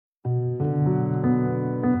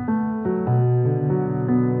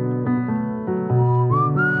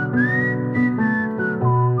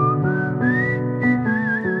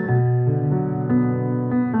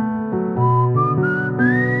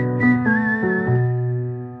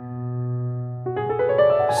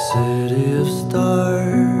City of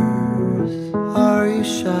stars, are you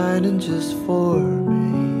shining just for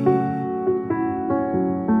me?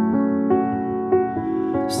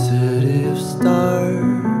 City of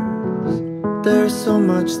stars, there's so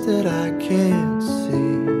much that I can't see.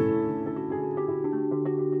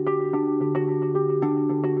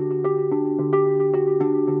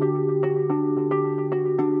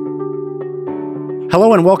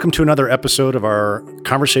 Hello and welcome to another episode of our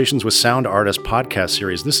Conversations with Sound Artists podcast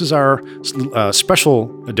series. This is our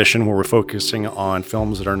special edition where we're focusing on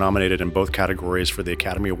films that are nominated in both categories for the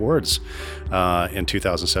Academy Awards in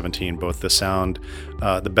 2017, both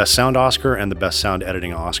the Best Sound Oscar and the Best Sound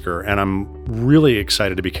Editing Oscar. And I'm really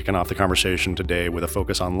excited to be kicking off the conversation today with a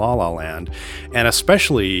focus on La La Land, and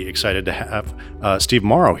especially excited to have Steve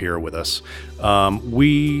Morrow here with us.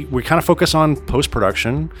 We kind of focus on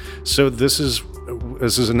post-production, so this is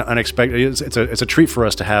an unexpected. It's a treat for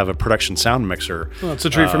us to have a production sound mixer. Well, it's a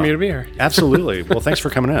treat for me to be here. Absolutely. Well, thanks for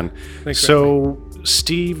coming in. Thanks. So,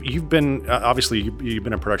 Steve, you've been you've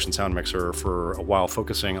been a production sound mixer for a while,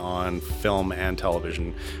 focusing on film and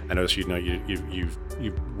television. I noticed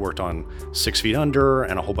you've worked on 6 Feet Under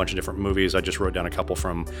and a whole bunch of different movies. I just wrote down a couple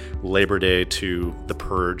from Labor Day to The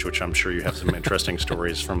Purge, which I'm sure you have some interesting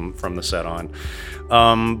stories from the set on.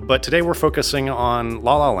 But today we're focusing on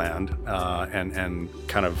La La Land and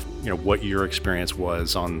kind of what your experience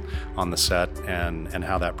was on the set and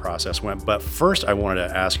how that process went. But first, I wanted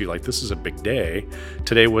to ask you, this is a big day.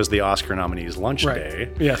 Today was the Oscar nominees' lunch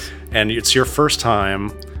day. Yes. And it's your first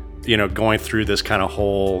time, going through this kind of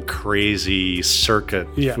whole crazy circuit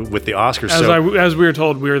with the Oscars. As we were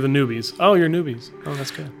told, we were the newbies. Oh, you're newbies. Oh,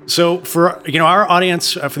 that's good. So for our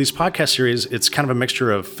audience for these podcast series, it's kind of a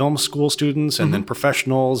mixture of film school students and then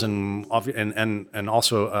professionals and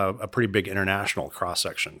also a pretty big international cross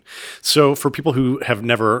section. So for people who have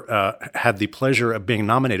never had the pleasure of being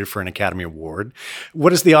nominated for an Academy Award,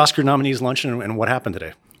 what is the Oscar nominees' luncheon and what happened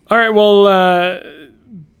today? All right. Well.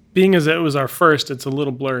 Being as it was our first, it's a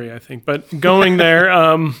little blurry, I think. But going there,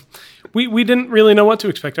 we didn't really know what to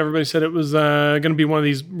expect. Everybody said it was going to be one of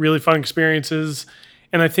these really fun experiences.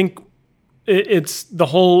 And I think it's the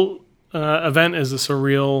whole event is a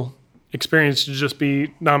surreal experience to just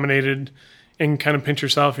be nominated and kind of pinch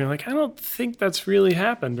yourself. You're like, I don't think that's really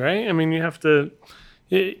happened, right? I mean, you have to...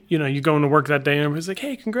 you go into work that day and everybody's like,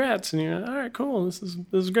 hey, congrats. And you're like, all right, cool. This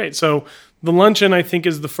is great. So the luncheon, I think,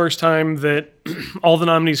 is the first time that all the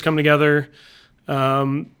nominees come together.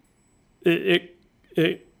 By the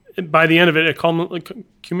end of it, it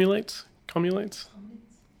culminates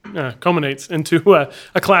into a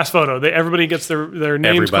class photo. Everybody gets their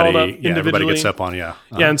names called up individually. Everybody gets up on, Yeah,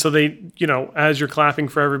 and so they, as you're clapping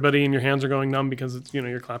for everybody and your hands are going numb because it's,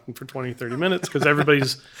 you're clapping for 20, 30 minutes because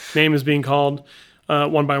everybody's name is being called.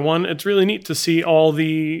 One by one, it's really neat to see all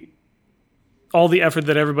the effort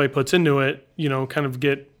that everybody puts into it, kind of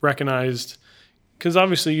get recognized. Because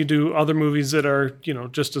obviously you do other movies that are,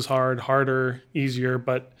 just as harder, easier,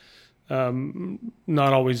 but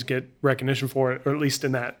not always get recognition for it, or at least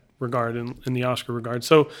in that regard, in the Oscar regard.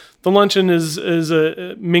 So the luncheon is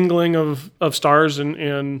a mingling of stars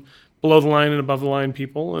and below the line and above the line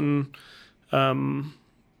people, and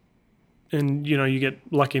you get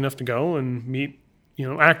lucky enough to go and meet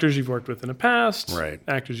actors you've worked with in the past, right?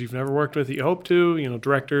 Actors you've never worked with that you hope to,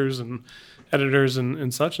 directors and editors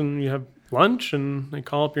and such, and you have lunch and they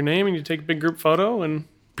call up your name and you take a big group photo. And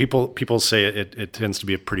people say it tends to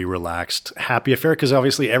be a pretty relaxed, happy affair because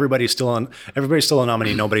obviously everybody's still a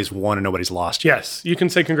nominee. Nobody's won and nobody's lost yet. Yes, you can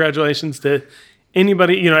say congratulations to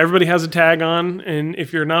anybody. Everybody has a tag on, and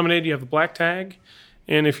if you're nominated, you have a black tag,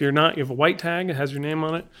 and if you're not, you have a white tag. It has your name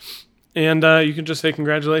on it, and you can just say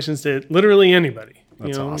congratulations to literally anybody.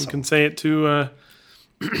 That's awesome. You can say it to,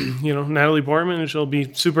 Natalie Portman, and she'll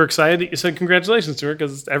be super excited that you said congratulations to her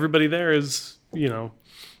because everybody there is,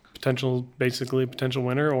 potential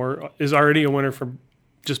winner or is already a winner for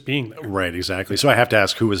just being there. Right, exactly. So I have to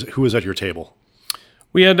ask, who was at your table?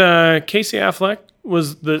 We had Casey Affleck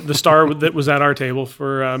was the star that was at our table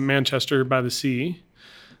for Manchester by the Sea,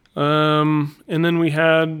 and then we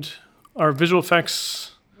had our visual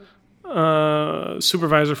effects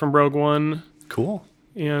supervisor from Rogue One. Cool.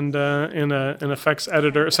 And an effects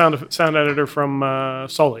editor, sound editor from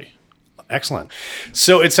Sully. Excellent.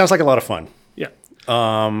 So it sounds like a lot of fun. Yeah.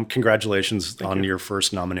 Congratulations on your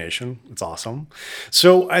first nomination. It's awesome.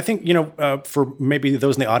 So I think, for maybe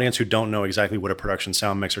those in the audience who don't know exactly what a production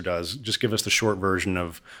sound mixer does, just give us the short version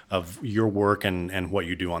of your work and what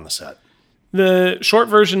you do on the set. The short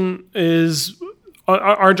version is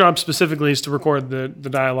our job specifically is to record the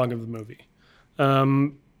dialogue of the movie.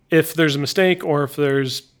 If there's a mistake or if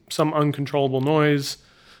there's some uncontrollable noise,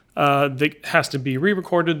 that has to be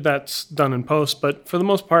re-recorded. That's done in post. But for the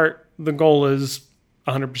most part, the goal is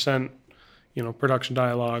 100%, production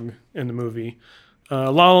dialogue in the movie. La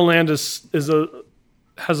La Land has a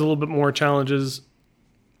little bit more challenges.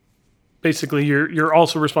 Basically, you're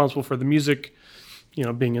also responsible for the music,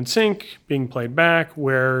 being in sync, being played back,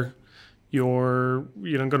 where you're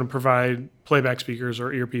going to provide playback speakers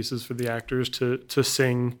or earpieces for the actors to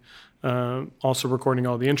sing, also recording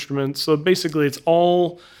all the instruments. So basically, it's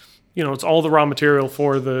all the raw material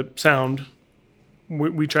for the sound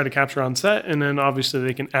we try to capture on set, and then obviously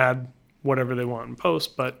they can add whatever they want in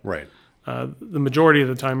post. But Right. The majority of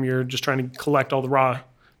the time, you're just trying to collect all the raw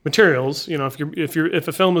materials. If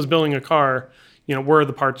a film is building a car, we're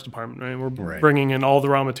the parts department, right? We're bringing in all the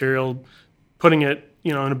raw material, putting it,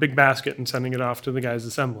 in a big basket and sending it off to the guys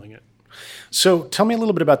assembling it. So tell me a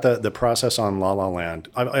little bit about the process on La La Land.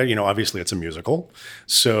 Obviously it's a musical,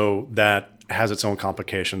 so that has its own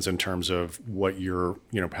complications in terms of what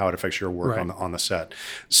how it affects your work on the set.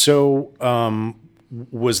 So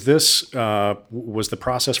was the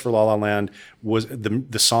process for La La Land, was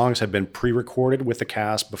the songs have been pre-recorded with the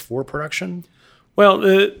cast before production? Well,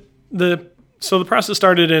 so the process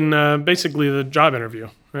started in basically the job interview,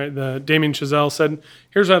 right? Damien Chazelle said,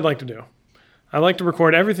 "Here's what I'd like to do. I'd like to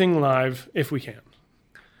record everything live if we can."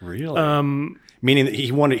 Really? Meaning that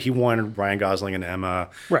he wanted Ryan Gosling and Emma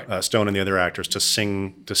Stone and the other actors to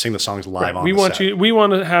sing the songs live on the set. We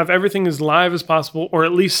want to have everything as live as possible, or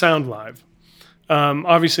at least sound live.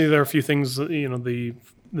 Obviously, there are a few things. The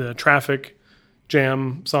traffic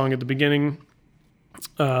jam song at the beginning.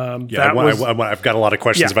 I've got a lot of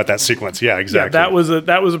questions about that sequence. Yeah, exactly. Yeah,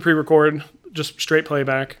 that was a pre-record, just straight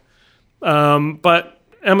playback. But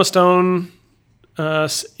Emma Stone,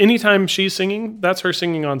 anytime she's singing, that's her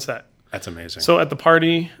singing on set. That's amazing. So at the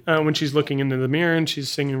party, when she's looking into the mirror and she's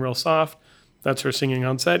singing real soft, that's her singing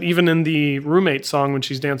on set. Even in the Roommate song, when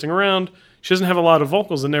she's dancing around, she doesn't have a lot of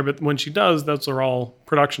vocals in there, but when she does, those are all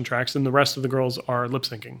production tracks, and the rest of the girls are lip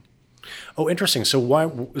syncing. Oh, interesting.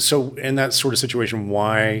 So in that sort of situation,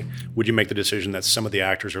 why would you make the decision that some of the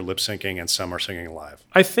actors are lip syncing and some are singing live?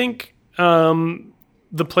 I think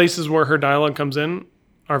the places where her dialogue comes in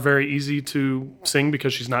are very easy to sing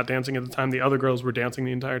because she's not dancing at the time. The other girls were dancing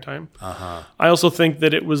the entire time. Uh-huh. I also think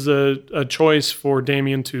that it was a choice for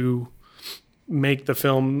Damien to make the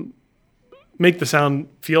sound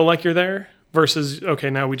feel like you're there versus, okay,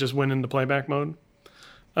 now we just went into playback mode.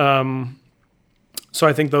 So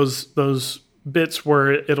I think those bits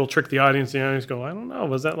where it'll trick the audience go, I don't know,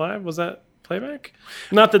 was that live? Was that playback?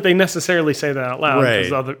 Not that they necessarily say that out loud,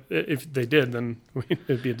 because if they did, then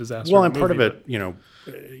it'd be a disaster. Well, and part of it,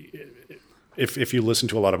 if you listen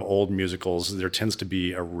to a lot of old musicals, there tends to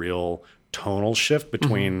be a real tonal shift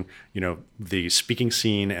between the speaking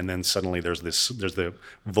scene and then suddenly there's the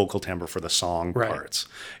vocal timbre for the song parts,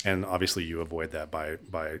 and obviously you avoid that by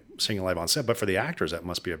singing live on set. But for the actors, that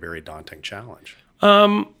must be a very daunting challenge.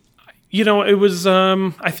 It was.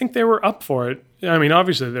 I think they were up for it. I mean,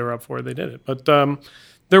 obviously they were up for it. They did it, but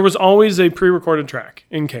there was always a pre-recorded track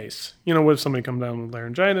in case. What if somebody come down with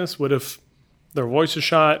laryngitis? What if their voice is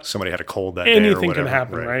shot? Somebody had a cold that day. Anything can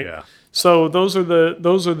happen, right? Yeah. So those are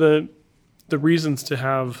the reasons to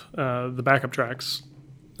have the backup tracks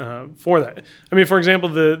for that. I mean, for example,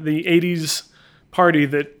 the 80s party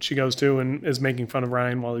that she goes to and is making fun of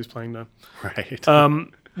Ryan while he's playing the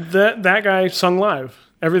that guy sung live.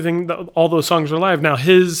 All those songs are live. Now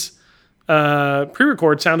his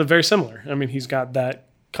pre-record sounded very similar. I mean, he's got that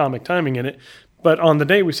comic timing in it. But on the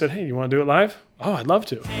day we said, "Hey, you want to do it live?" "Oh, I'd love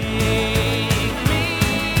to."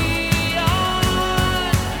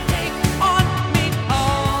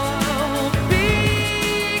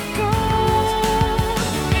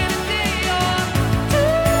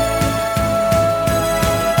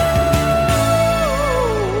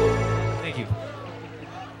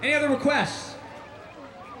 Requests.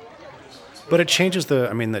 But it changes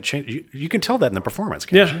you can tell that in the performance,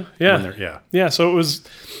 can't you? Yeah. So it was,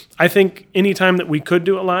 I think anytime that we could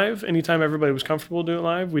do it live, anytime everybody was comfortable to do it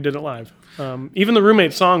live, we did it live. Even the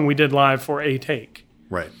Roommate song we did live for a take.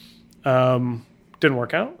 Right. Didn't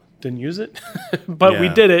work out, didn't use it, but we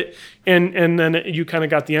did it. And then you kind of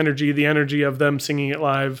got the energy of them singing it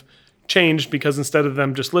live changed because instead of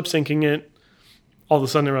them just lip syncing it, all of a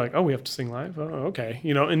sudden they were like, "Oh, we have to sing live? Oh, okay."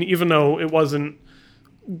 And even though it wasn't,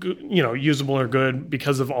 usable or good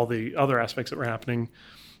because of all the other aspects that were happening,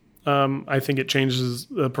 I think it changes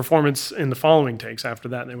the performance in the following takes after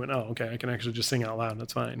that. And they went, "Oh, okay, I can actually just sing out loud.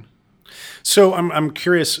 That's fine." So I'm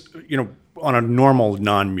curious, on a normal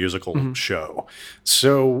non-musical show.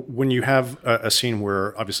 So when you have a scene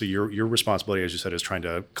where obviously your responsibility, as you said, is trying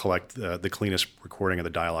to collect the cleanest recording of the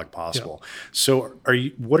dialogue possible. Yeah. So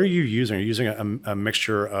what are you using? Are you using a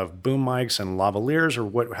mixture of boom mics and lavaliers,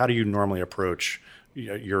 or how do you normally approach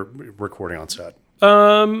your recording on set?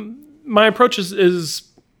 My approach is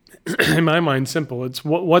in my mind simple. It's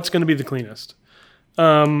what's going to be the cleanest.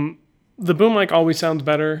 The boom mic always sounds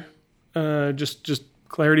better, just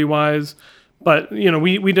clarity wise. But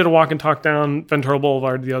we did a walk and talk down Ventura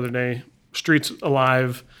Boulevard the other day, streets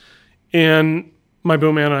alive, and my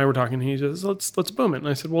boom man and I were talking. He says, let's boom it. And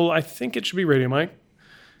I said, well, I think it should be radio mic.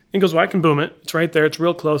 He goes, well, I can boom it. It's right there. It's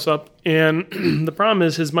real close up. And the problem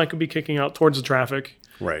is his mic would be kicking out towards the traffic,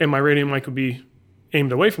 right, and my radio mic would be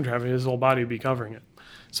aimed away from traffic. His whole body would be covering it.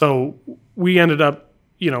 So we ended up,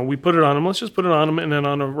 we put it on him. Let's just put it on him, and then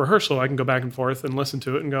on a rehearsal, I can go back and forth and listen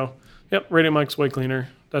to it and go, yep, radio mic's way cleaner.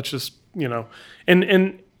 That's just,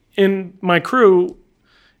 and my crew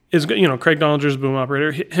is, Craig Dollinger's boom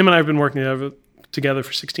operator. Him and I have been working together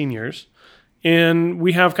for 16 years. And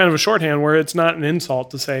we have kind of a shorthand where it's not an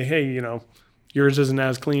insult to say, hey, yours isn't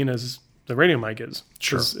as clean as the radio mic is.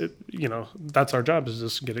 Sure. That's our job, is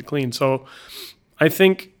just get it clean. So I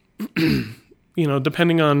think,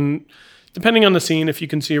 depending on the scene, if you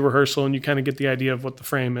can see a rehearsal and you kind of get the idea of what the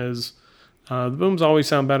frame is, the booms always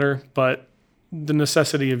sound better, but the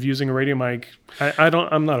necessity of using a radio mic,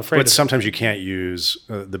 I'm not afraid of it. But sometimes you can't use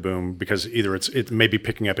the boom because either it may be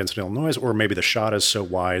picking up incidental noise, or maybe the shot is so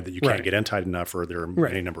wide that you can't get in tight enough, or there are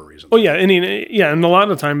any number of reasons. Well, yeah, and a lot of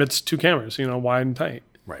the time it's two cameras, wide and tight,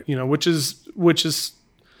 right? Which is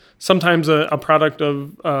sometimes a product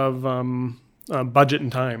of budget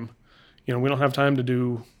and time. We don't have time to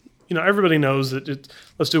do. Everybody knows that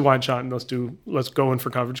let's do wide shot and let's go in for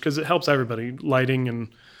coverage because it helps everybody, lighting and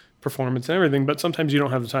performance and everything, but sometimes you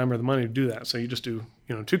don't have the time or the money to do that. So you just do,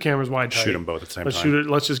 two cameras wide, tight. Shoot them both at the same time. Shoot it.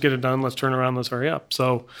 Let's just get it done. Let's turn around. Let's hurry up.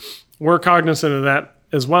 So we're cognizant of that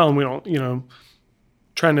as well. And we don't,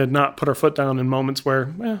 trying to not put our foot down in moments where,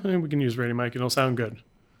 we can use radio mic. It'll sound good.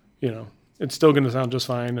 It's still going to sound just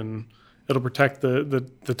fine. And it'll protect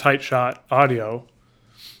the tight shot audio.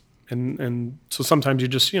 And so sometimes you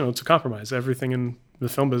just, it's a compromise. Everything in the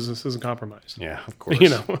film business is a compromise. Yeah, of course.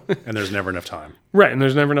 And there's never enough time. Right, and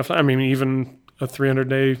there's never enough time. I mean, even a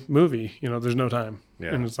 300-day movie, there's no time.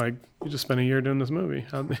 Yeah. And it's like, you just spent a year doing this movie.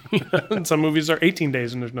 And some movies are 18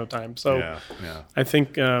 days and there's no time. So yeah. I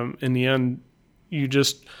think in the end, you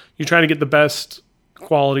try to get the best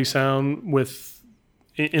quality sound with,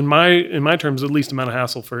 in my terms, the least amount of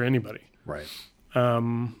hassle for anybody. Right.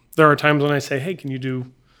 There are times when I say, hey, can you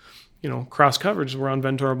do cross coverage? We're on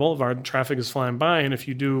Ventura Boulevard, traffic is flying by, and if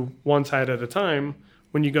you do one side at a time,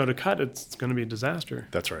 when you go to cut, it's going to be a disaster.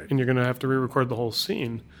 That's right. And you're going to have to re-record the whole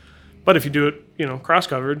scene. But if you do it, cross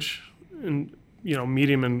coverage and,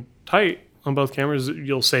 medium and tight on both cameras,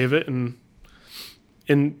 you'll save it. And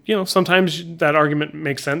sometimes that argument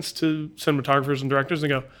makes sense to cinematographers and directors. They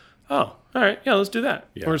go, oh, all right, yeah, let's do that.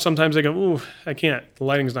 Yeah. Or sometimes they go, ooh, I can't. The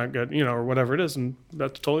lighting's not good, or whatever it is, and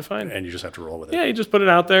that's totally fine. And you just have to roll with it. Yeah, you just put it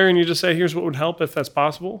out there and you just say, here's what would help if that's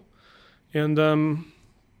possible. And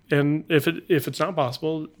if it's not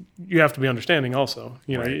possible, you have to be understanding also.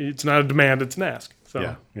 Right. It's not a demand, it's an ask.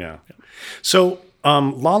 So Yeah. So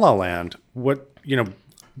La La Land,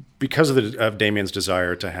 because of Damien's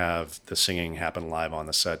desire to have the singing happen live on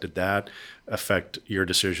the set, did that affect your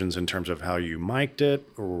decisions in terms of how you mic'd it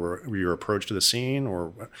or your approach to the scene?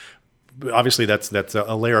 Or obviously that's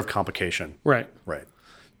a layer of complication. Right.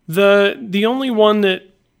 The only one that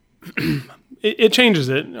it changes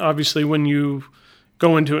it, obviously, when you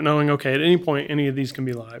go into it knowing, okay, at any point any of these can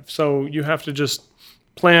be live. So you have to just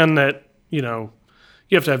plan that, you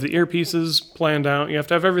have to have the earpieces planned out. You have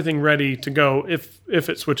to have everything ready to go if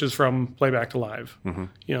it switches from playback to live.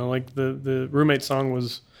 Mm-hmm. Like the Roommate song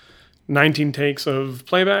was 19 takes of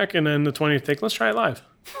playback, and then the 20th take, let's try it live.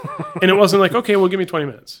 And it wasn't like, okay, well, give me 20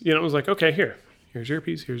 minutes. It was like, okay, here's your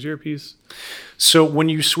piece, here's your piece. So when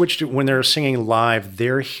you switched it, when they're singing live,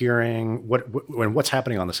 they're hearing what's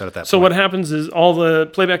happening on the set at that point? So what happens is all the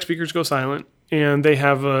playback speakers go silent, and they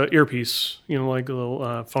have a earpiece, like a little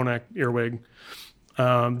Phonak earwig.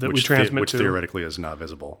 We transmit which to. Theoretically is not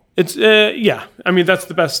visible. It's yeah. I mean, that's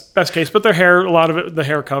the best case. But a lot of it, the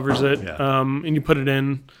hair covers it, Yeah. And you put it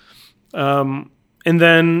in, and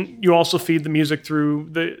then you also feed the music through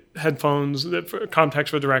the headphones, for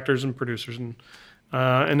context for directors and producers, and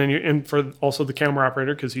then for also the camera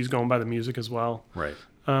operator because he's going by the music as well, Right.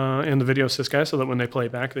 And the video assist guy, so that when they play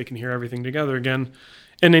back, they can hear everything together again.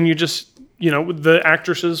 And then you just, the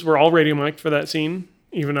actresses were all radio mic'd for that scene.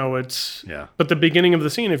 even though it's Yeah. But the beginning of the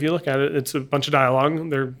scene, if you look at it, it's a bunch of dialogue.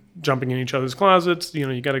 They're jumping in each other's closets. You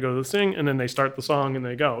know, you got to go to the thing, and then they start the song and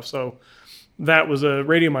they go. So that was a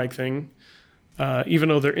radio mic thing, even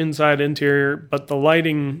though they're inside interior. But the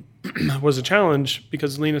lighting was a challenge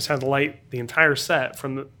because Linus had to light the entire set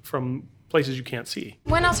from places you can't see.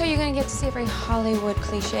 When else are you going to get to see every Hollywood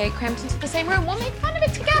cliche cramped into the same room? We'll make fun of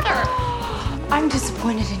it together. I'm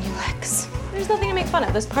disappointed in you, Lex. There's nothing to make fun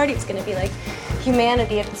of. This party's gonna be like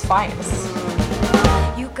humanity at its finest.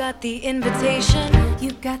 You got the invitation,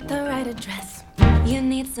 you got the right address. You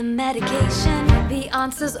need some medication, the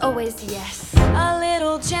answer's always yes. A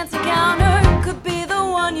little chance encounter could be the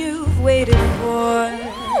one you've waited for.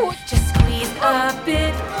 Just squeeze a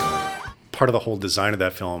bit more. Part of the whole design of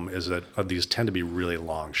that film is that these tend to be really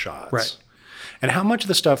long shots. Right. And how much of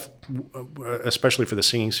the stuff, especially for the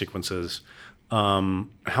singing sequences,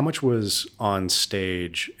 how much was on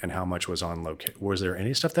stage and how much was on location? Was there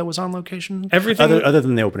any stuff that was on location? Everything other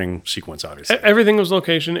than the opening sequence, obviously. Everything was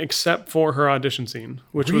location except for her audition scene,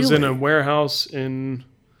 which was in a Really? warehouse in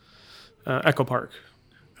Echo Park.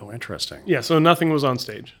 Oh, interesting. Yeah, so nothing was on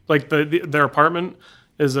stage. Like their apartment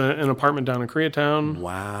is an apartment down in Koreatown.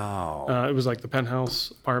 Wow. It was like the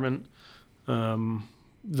penthouse apartment.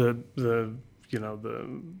 The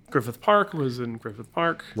Griffith Park was in Griffith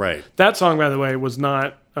Park. Right. That song, by the way, was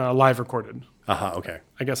not live recorded. Okay.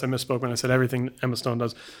 I guess I misspoke when I said everything Emma Stone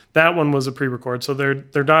does. That one was a pre-record. So their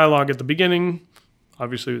dialogue at the beginning,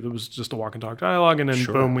 obviously it was just a walk and talk dialogue, and then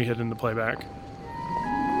Sure. boom, we hit into playback.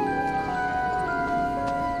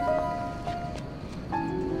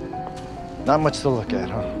 Not much to look at,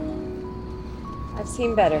 huh? I've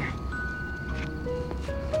seen better.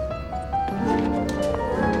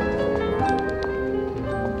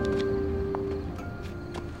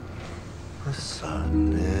 The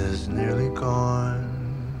sun is nearly gone.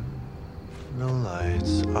 The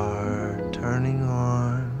lights are turning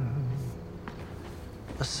on.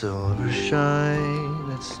 A silver shine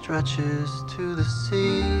that stretches to the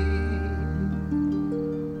sea.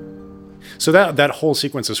 So that whole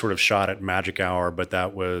sequence is sort of shot at Magic Hour, but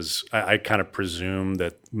that was, I kind of presume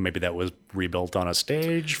that maybe that was rebuilt on a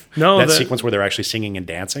stage. No, that sequence where they're actually singing and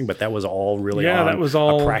dancing, but that was all really on that was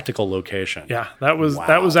all a practical location. Yeah, that was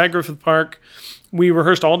Wow. at Griffith Park. We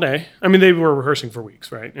rehearsed all day. I mean, they were rehearsing for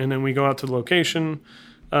weeks, right? And then we go out to the location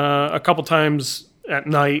a couple times at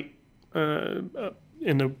night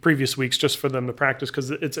in the previous weeks just for them to practice because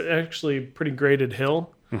it's actually a pretty graded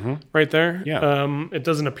hill right there. Yeah. It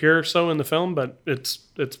doesn't appear so in the film, but it's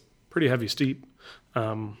pretty heavy, steep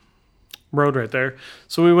road right there.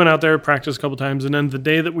 So we went out there, practiced a couple times, and then the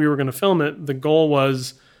day that we were going to film it, the goal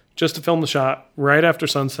was just to film the shot right after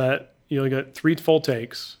sunset. You'll get 3 full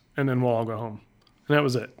takes, and then we'll all go home. And that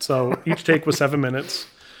was it. So each take was 7 minutes.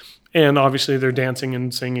 And obviously they're dancing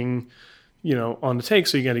and singing, on the take,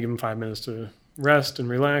 so you got to give them 5 minutes to rest and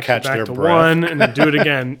relax, Catch back their to breath. 1, and then do it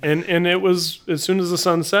again. And it was, as soon as the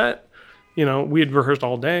sun set, we had rehearsed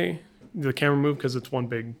all day. The camera moved because it's one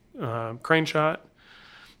big crane shot.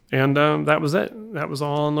 And that was it. That was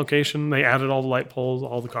all on location. They added all the light poles,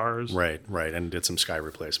 all the cars. Right, and did some sky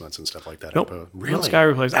replacements and stuff like that. Nope. Really? No sky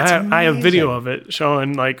replacement. That's I have video amazing. of it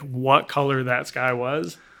showing what color that sky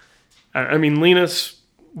was. I mean, Linus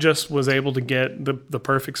just was able to get the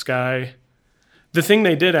perfect sky. The thing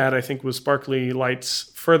they did add, I think, was sparkly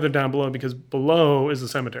lights further down below because below is the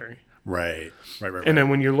cemetery. Right. And then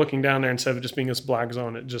when you're looking down there, instead of just being this black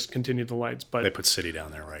zone, it just continued the lights. But they put city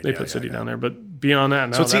down there, right? They put city down there. But beyond that,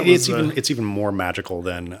 no, So it's even more magical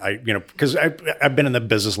than because I've been in the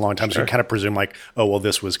business a long time, so you kind of presume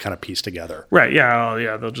this was kind of pieced together. Right. Yeah. Oh,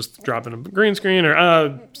 yeah. They'll just drop in a green screen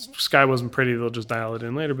or sky wasn't pretty. They'll just dial it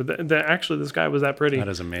in later. But actually, the sky was that pretty. That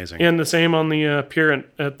is amazing. And the same on the pier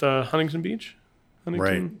at Huntington Beach.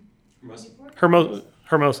 Right.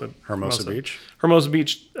 Hermosa Beach. Hermosa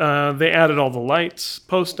Beach. They added all the lights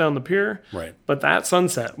posts down the pier. Right. But that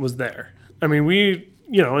sunset was there. I mean, we,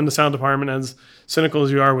 in the sound department, as cynical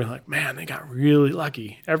as you are, we're like, man, they got really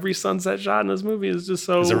lucky. Every sunset shot in this movie is just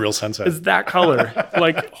so. It's a real sunset. It's that color.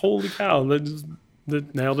 Holy cow. They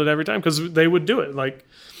nailed it every time because they would do it.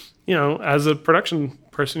 As a production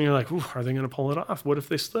person, you're like, ooh, are they going to pull it off? What if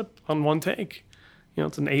they slip on one take?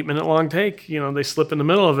 It's an 8-minute long take. They slip in the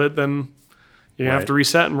middle of it, then you have to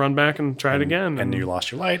reset and run back and try it again. And you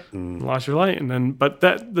lost your light. But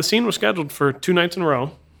the scene was scheduled for 2 nights in a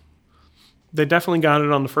row. They definitely got it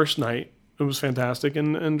on the first night. It was fantastic.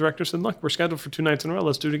 And the director said, look, we're scheduled for 2 nights in a row.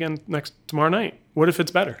 Let's do it again tomorrow night. What if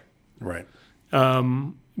it's better? Right.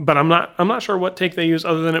 But I'm not sure what take they used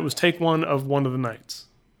other than it was take 1 of one of the nights.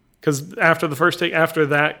 Because after the first take, after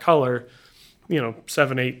that color,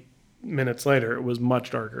 7, 8 minutes later, it was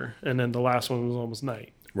much darker. And then the last one was almost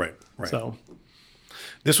night. Right. So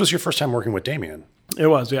This was your first time working with Damien. it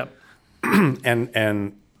was, yeah.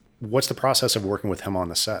 And what's the process of working with him on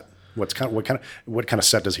the set? What kind of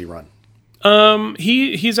set does he run?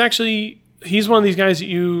 He's one of these guys that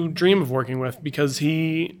you dream of working with because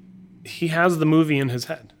he has the movie in his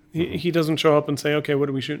head. He doesn't show up and say, okay, what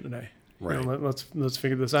are we shooting today? Right. You know, let's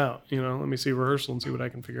figure this out. You know, let me see rehearsal and see what I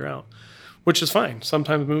can figure out, which is fine.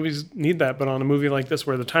 Sometimes movies need that, but on a movie like this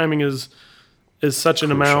where the timing is such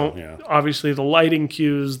an amount, yeah. obviously the lighting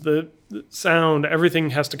cues, the sound, everything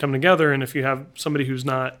has to come together. And if you have somebody who's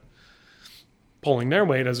not pulling their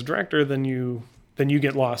weight as a director, then you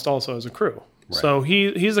get lost also as a crew. Right. So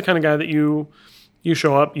he's the kind of guy that you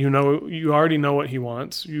show up, you already know what he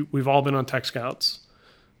wants. We've all been on tech scouts.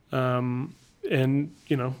 And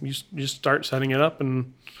you start setting it up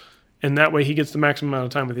and that way he gets the maximum amount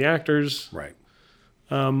of time with the actors. Right.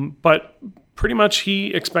 But pretty much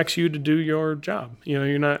he expects you to do your job. You know,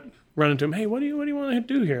 you're not running to him, hey, what do you want to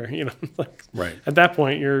do here? You know, like Right. at that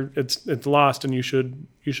point it's lost and you should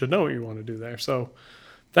know what you want to do there. So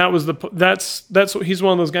that's what he's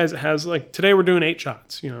one of those guys that has, like, today we're doing 8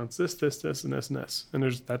 shots. You know, it's this, and this, and this. And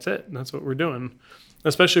that's it. And that's what we're doing.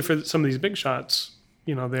 Especially for some of these big shots,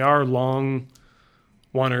 you know, they are long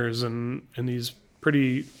oneers and these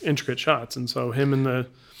pretty intricate shots. And so him and the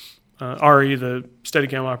Ari, the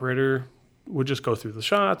Steadicam operator, would just go through the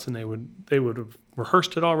shots and they would have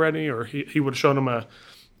rehearsed it already, or he would have shown him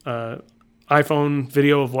a iPhone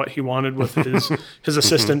video of what he wanted with his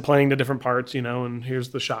assistant playing the different parts, you know, and here's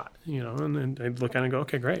the shot, you know, and then they'd look at it and go,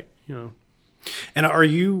 okay, great, you know. And are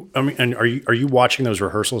you watching those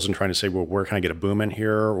rehearsals and trying to say, well, where can I get a boom in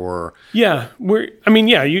here? Or Yeah,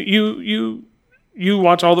 you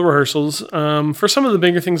watch all the rehearsals. For some of the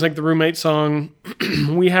bigger things like the Roommate song,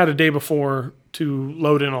 we had a day before to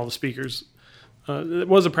load in all the speakers. It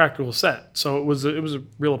was a practical set, so it was a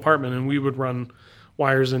real apartment, and we would run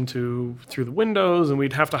wires through the windows, and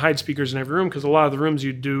we'd have to hide speakers in every room because a lot of the rooms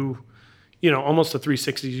you'd do, you know, almost a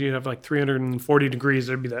 360. You'd have like 340 degrees.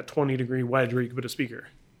 There'd be that 20-degree wedge where you could put a speaker.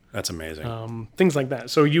 That's amazing. Things like that.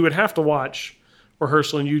 So you would have to watch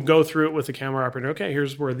rehearsal, and you'd go through it with the camera operator. Okay,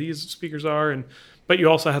 here's where these speakers are, but you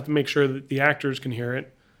also have to make sure that the actors can hear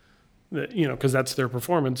it. That, you know, because that's their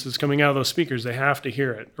performance is coming out of those speakers. They have to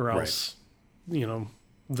hear it, or else, you know,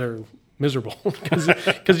 they're miserable.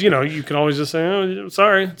 Because you know, you can always just say, "Oh,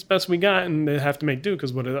 sorry, it's best we got," and they have to make do.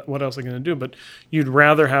 Because what else are they going to do? But you'd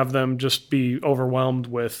rather have them just be overwhelmed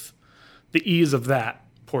with the ease of that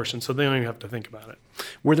portion, so they don't even have to think about it.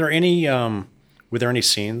 Were there any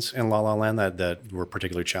scenes in La La Land that were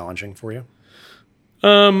particularly challenging for you?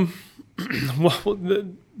 Well,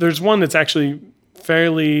 there's one that's actually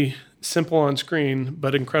fairly simple on screen,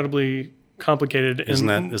 but incredibly complicated. Isn't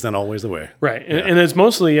that always the way? Right. Yeah. And it's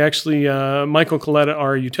mostly actually Michael Coletta,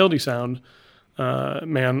 our utility sound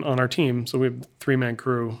man on our team. So we have a 3-man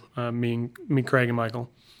crew, me, Craig, and Michael,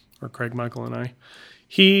 or Craig, Michael, and I.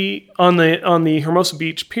 He, on the Hermosa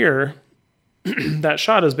Beach pier, that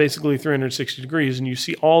shot is basically 360 degrees, and you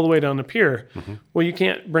see all the way down the pier. Mm-hmm. Well, you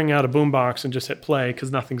can't bring out a boombox and just hit play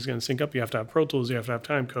because nothing's going to sync up. You have to have Pro Tools. You have to have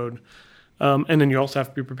time code. And then you also have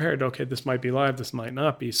to be prepared. Okay, this might be live. This might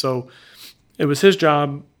not be. So it was his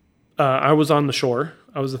job. I was on the shore.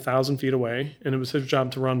 I was 1,000 feet away, and it was his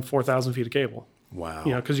job to run 4,000 feet of cable. Wow.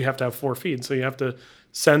 You know, because you have to have 4 feeds. So you have to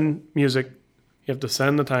send music. You have to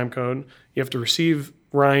send the time code. You have to receive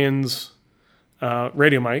Ryan's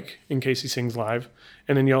radio mic in case he sings live.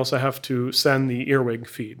 And then you also have to send the earwig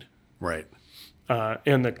feed. Right.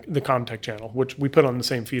 And the Comtech channel, which we put on the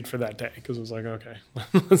same feed for that day because it was like, okay,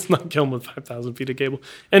 let's not kill him with 5,000 feet of cable.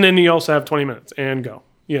 And then you also have 20 minutes and go,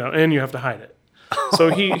 you know, and you have to hide it. So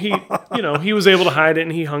he was able to hide it,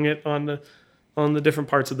 and he hung it on the different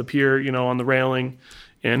parts of the pier, you know, on the railing,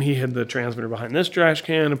 and he hid the transmitter behind this trash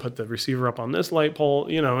can and put the receiver up on this light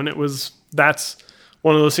pole, you know, and that's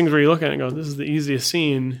one of those things where you look at it and go, this is the easiest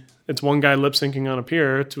scene. It's one guy lip syncing on a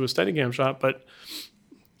pier to a Steadicam shot, but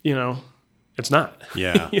you know, it's not.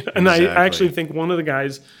 Yeah. You know? And exactly. I actually think one of the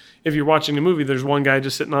guys, if you're watching the movie, there's one guy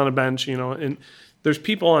just sitting on a bench, you know, and there's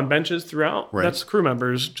people on benches throughout. Right. That's crew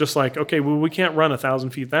members, just like, okay, well, we can't run 1,000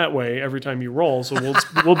 feet that way every time you roll, so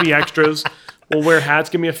we'll be extras. We'll wear hats,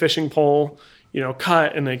 give me a fishing pole, you know,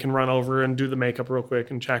 cut, and they can run over and do the makeup real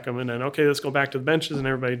quick and check them, and then, okay, let's go back to the benches, and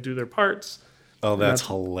everybody do their parts. Oh, that's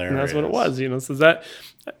hilarious. And that's what it was, you know. So that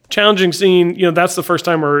challenging scene, you know, that's the first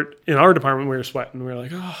time in our department we were sweating. We were like,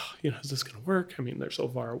 oh, you know, is this going to work? I mean, they're so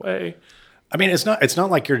far away. I mean, it's not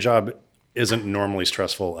like your job isn't normally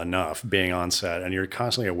stressful enough being on set, and you're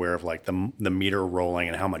constantly aware of like the meter rolling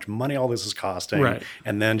and how much money all this is costing, Right.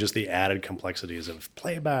 and then just the added complexities of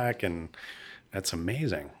playback, and that's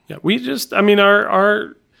amazing. Yeah, we just, I mean,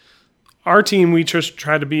 our team, we just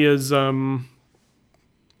try to be as,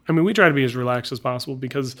 we try to be as relaxed as possible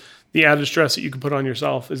because the added stress that you can put on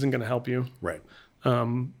yourself isn't going to help you. Right.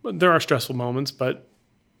 There are stressful moments, but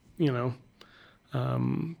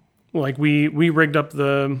like we rigged up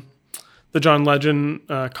the John Legend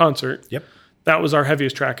concert. Yep. That was our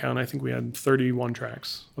heaviest track count. I think we had 31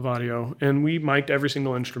 tracks of audio, and we mic'd every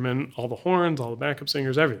single instrument, all the horns, all the backup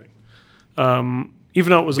singers, everything. Even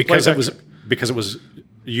though it was Because it was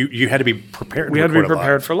you had to be prepared. We had to be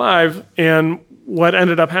prepared for live, and what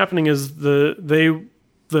ended up happening is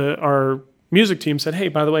our music team said, "Hey,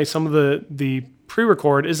 by the way, some of the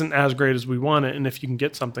pre-record isn't as great as we want it, and if you can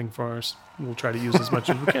get something for us, we'll try to use as much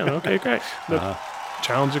as we can." Okay, great. The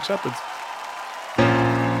challenge accepted.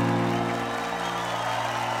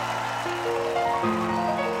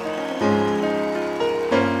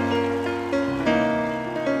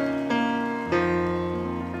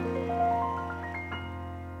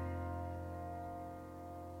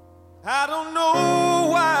 I don't know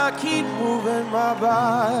why I keep moving my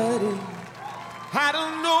body. I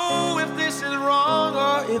don't know if this is wrong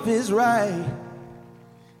or if it's right.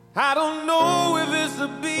 I don't know if it's the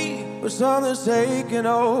beat or something's taking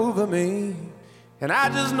over me. And I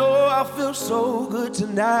just know I feel so good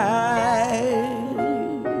tonight.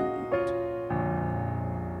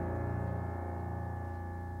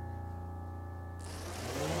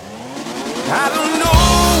 I don't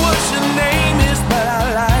know what your name is, but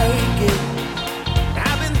I like it.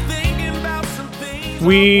 I've been thinking about some things.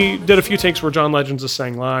 We did a few takes where John Legend just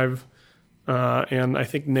sang live, and I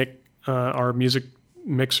think Nick, our music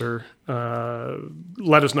mixer,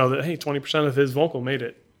 let us know that, hey, 20% of his vocal made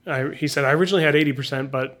it. He said, I originally had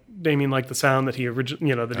 80%, but Damien liked the sound that he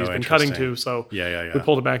originally, that he's been cutting to, so Yeah. we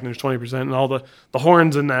pulled it back and there's 20%, and all the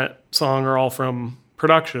horns in that song are all from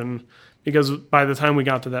production, because by the time we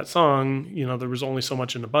got to that song, there was only so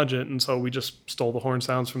much in the budget, and so we just stole the horn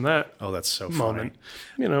sounds from that. Oh, that's so moment.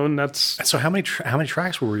 funny. And that's So how many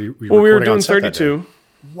tracks were you well, we were recording doing on set that day? 32.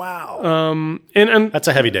 Wow. And That's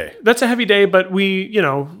a heavy day. that's a heavy day, but we,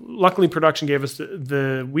 luckily production gave us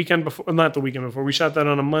the weekend before, not the weekend before. We shot that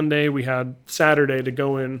on a Monday. We had Saturday to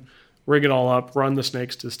go in, rig it all up, run the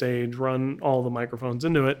snakes to stage, run all the microphones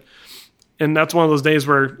into it. And that's one of those days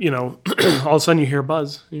where, all of a sudden you hear a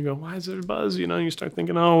buzz. You go, why is there a buzz? You start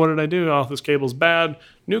thinking, oh, what did I do? Oh, this cable's bad.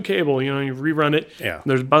 New cable, you rerun it. Yeah.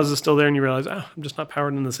 There's buzzes still there, and you realize, I'm just not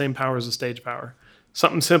powered in the same power as the stage power.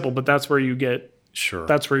 Something simple, but that's where you get, Sure.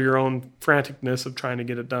 that's where your own franticness of trying to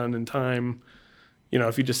get it done in time,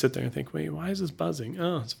 if you just sit there and think, wait, why is this buzzing?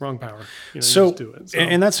 Oh, it's the wrong power. You So, just do it.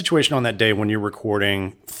 in that situation on that day when you're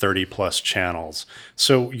recording 30 plus channels,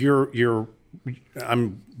 so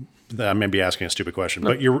I may be asking a stupid question,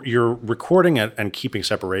 but you're recording it and keeping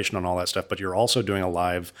separation on all that stuff, but you're also doing a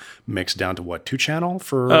live mix down to what, 2 channel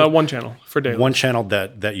for one channel for daily. one channel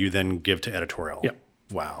that you then give to editorial. Yep.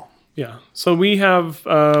 Wow. Yeah. So we have,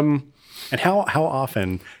 And how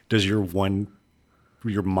often does your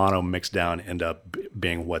mono mix down end up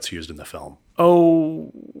being what's used in the film?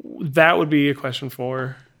 that would be a question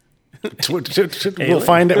for. We'll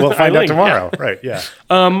find out Eileen, tomorrow. Right. Yeah.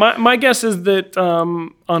 My guess is that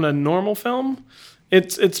on a normal film,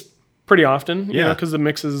 it's pretty often, Yeah. because the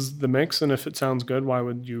mix is the mix, and if it sounds good, why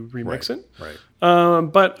would you remix it? Right.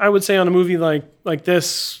 But I would say on a movie like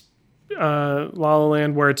this, La La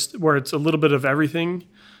Land, where it's a little bit of everything,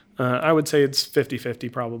 I would say it's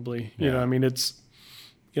 50-50 probably. Yeah. It's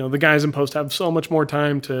the guys in post have so much more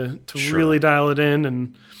time to Sure. really dial it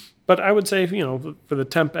in, but I would say for the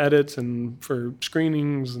temp edits and for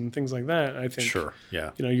screenings and things like that, I think Sure.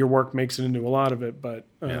 Yeah. your work makes it into a lot of it. But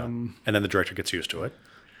Yeah. And then the director gets used to it.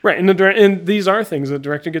 right, and these are things the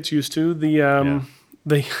director gets used to. The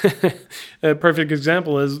a perfect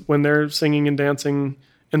example is when they're singing and dancing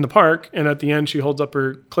in the park, and at the end she holds up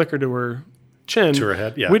her clicker to her chin, To her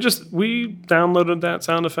head, yeah. We downloaded that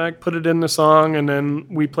sound effect, put it in the song, and then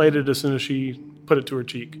we played it as soon as she put it to her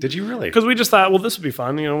cheek. Did you really? Because we just thought, well, this would be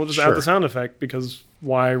fun. We'll just add Sure. the sound effect, because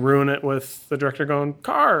why ruin it with the director going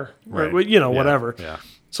car, Right. or, Yeah. whatever. Yeah.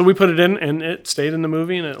 So we put it in, and it stayed in the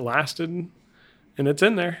movie, and it lasted, and it's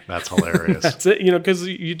in there. That's hilarious. That's it. Because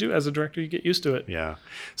you do, as a director, you get used to it. Yeah.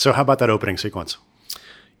 So how about that opening sequence?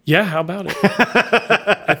 Yeah, how about it?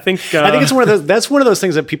 I think I think it's one of those. That's one of those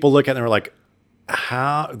things that people look at and they're like,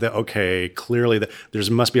 clearly there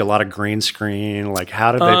must be a lot of green screen. Like,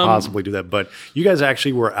 how did they possibly do that? But you guys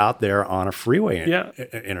actually were out there on a freeway Yeah.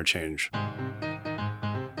 interchange.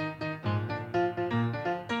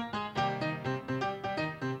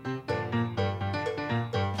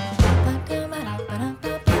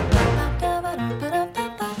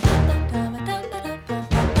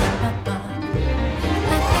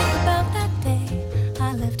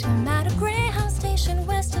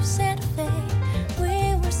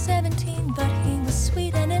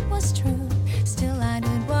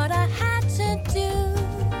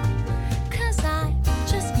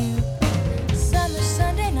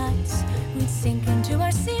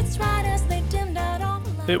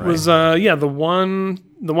 It was the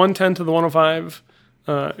 110 to the 105,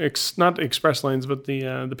 not the express lanes, but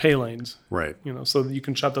the pay lanes. Right. So that you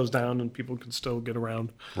can shut those down and people can still get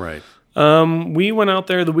around. Right. We went out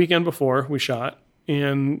there the weekend before we shot,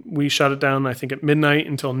 and we shut it down, I think, at midnight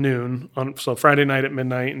until noon. So Friday night at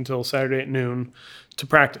midnight until Saturday at noon to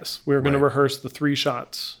practice. We were going to rehearse the 3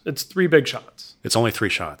 shots. It's 3 big shots. It's only 3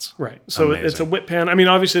 shots. Right. So it's a whip pan. I mean,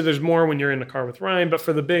 obviously there's more when you're in the car with Ryan, but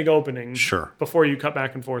for the big opening, before you cut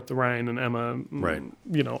back and forth to Ryan and Emma,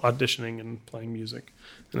 auditioning and playing music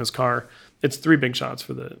in his car, it's 3 big shots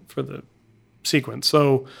for the sequence.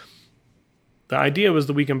 So the idea was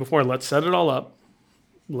the weekend before, let's set it all up,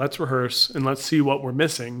 let's rehearse, and let's see what we're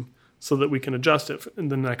missing so that we can adjust it in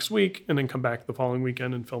the next week and then come back the following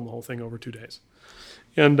weekend and film the whole thing over 2 days.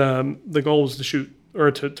 And the goal was to shoot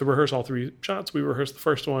or to rehearse all 3 shots. We rehearsed the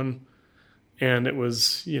first one, and it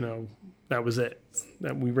was, that was it.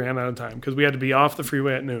 That we ran out of time because we had to be off the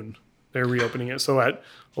freeway at noon. They're reopening it. So at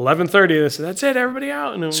 11:30, they said, "That's it, everybody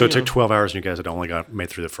out." And so it took 12 hours, and you guys had only made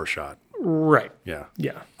through the first shot. Right. Yeah.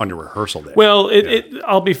 Yeah. On your rehearsal day. Well,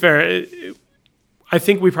 I'll be fair. I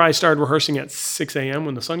think we probably started rehearsing at 6 a.m.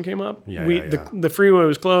 when the sun came up. The freeway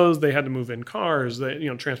was closed. They had to move in cars.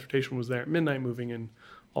 Transportation was there at midnight, moving in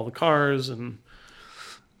all the cars, and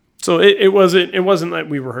so it wasn't like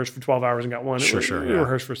we rehearsed for 12 hours and got one. We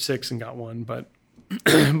rehearsed for 6 and got one, but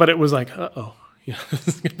it was like, this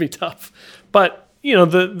is gonna be tough. But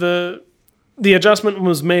the adjustment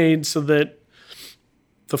was made so that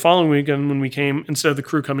the following weekend when we came, instead of the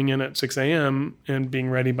crew coming in at 6 a.m. and being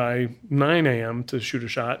ready by 9 a.m. to shoot a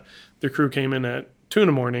shot, the crew came in at 2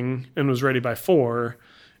 a.m. and was ready by 4,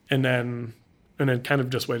 and then kind of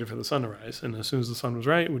just waited for the sun to rise. And as soon as the sun was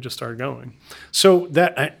right, we just started going. So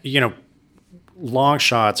that, long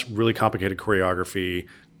shots, really complicated choreography,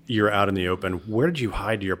 you're out in the open. Where did you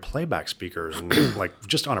hide your playback speakers? And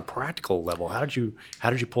just on a practical level, how did you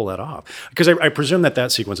pull that off? Because I presume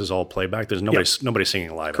that sequence is all playback. There's nobody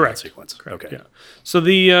singing live in that sequence. Correct. Okay. Yeah. So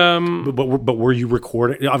the but were you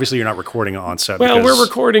recording? Obviously, you're not recording on set. Well, we're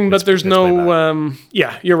recording, but there's no.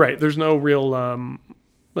 You're right. There's no real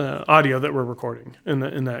audio that we're recording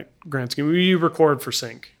in that grand scheme. We record for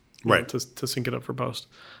sync, right? To sync it up for post.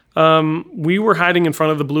 We were hiding in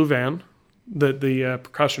front of the blue van that the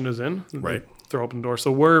percussion is in. Right. Throw open door.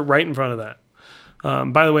 So we're right in front of that.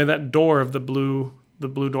 By the way, that door of the blue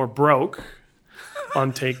door broke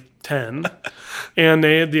on take 10, and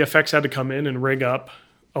the effects had to come in and rig up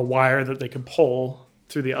a wire that they could pull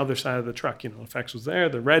through the other side of the truck. Effects was there,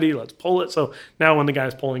 they're ready, let's pull it. So now when the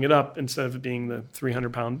guy's pulling it up, instead of it being the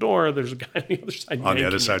 300-pound door, there's a guy on the other side. On the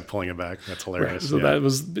other side pulling it back. That's hilarious. Right. So that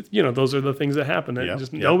was, those are the things that happen that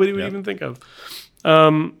nobody would even think of.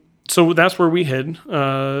 So that's where we hid.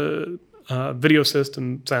 Video assist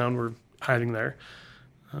and sound were hiding there.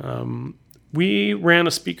 We ran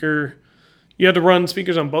a speaker. You had to run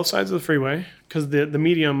speakers on both sides of the freeway because the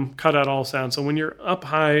medium cut out all sound. So when you're up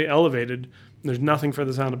high, elevated, there's nothing for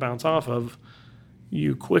the sound to bounce off of.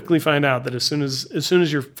 You quickly find out that as soon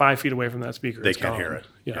as you're 5 feet away from that speaker, they can't hear it.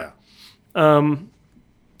 Yeah.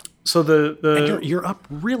 So and you're up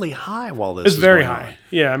really high while this. It's is very going high. on.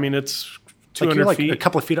 Yeah, I mean it's 200 feet, a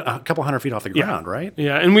couple hundred feet off the ground, right?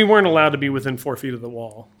 Yeah, and we weren't allowed to be within 4 feet of the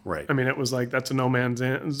wall. Right. I mean, it was like that's a no man's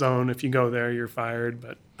zone. If you go there, you're fired.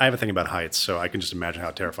 But I have a thing about heights, so I can just imagine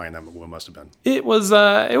how terrifying that must have been. It was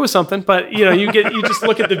something, but you just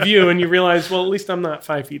look at the view and you realize, well, at least I'm not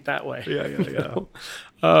 5 feet that way.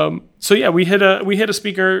 Yeah. So yeah, we hit a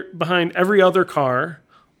speaker behind every other car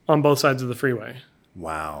on both sides of the freeway.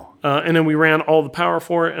 Wow. And then we ran all the power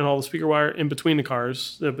for it and all the speaker wire in between the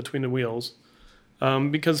cars, between the wheels.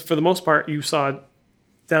 Because for the most part, you saw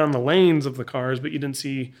down the lanes of the cars, but you didn't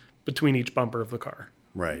see between each bumper of the car.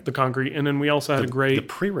 Right. The concrete. And then we also had the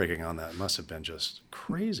pre-rigging on that must have been just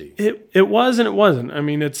crazy. It was and it wasn't. I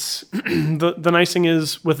mean, it's the nice thing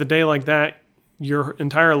is with a day like that, your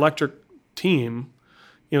entire electric team,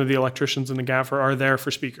 the electricians and the gaffer are there for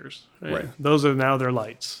speakers. Right? Those are now their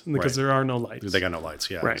lights because there are no lights. They got no lights.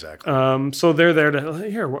 Yeah, right. Exactly. So they're there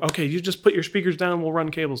to, you just put your speakers down. We'll run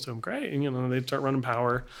cables to them. Great. And they start running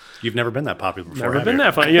power. You've never been that popular before. Never been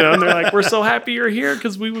that fun. And they're like, we're so happy you're here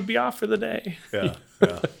because we would be off for the day. Yeah.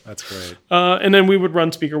 That's great. And then we would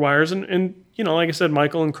run speaker wires and like I said,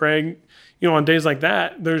 Michael and Craig, on days like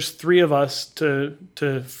that, there's 3 of us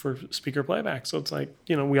for speaker playback. So it's like,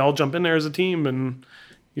 we all jump in there as a team and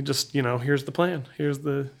you just, here's the plan. Here's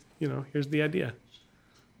the idea.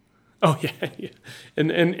 Oh, yeah. And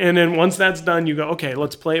then once that's done, you go, okay,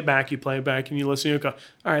 let's play it back. You play it back and you listen. You go,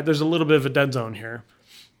 all right, there's a little bit of a dead zone here.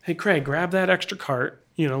 hey, Craig, grab that extra cart.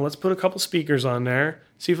 Let's put a couple speakers on there.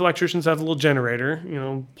 See if electricians have a little generator.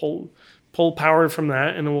 Pull power from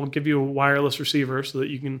that, and then we'll give you a wireless receiver so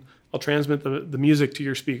that I'll transmit the music to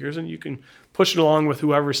your speakers, and you can push it along with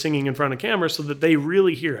whoever's singing in front of camera so that they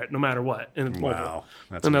really hear it no matter what. And wow,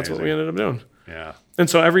 that's what we ended up doing. Yeah. And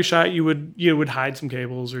so every shot you would hide some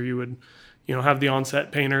cables, or you would have the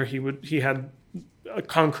on-set painter. He had a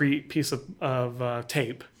concrete piece of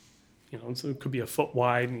tape, so it could be a foot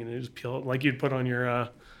wide, and just peel it like you'd put on your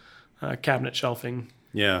cabinet shelving.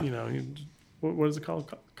 Yeah. What is it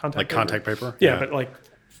called? Contact paper? Yeah, but like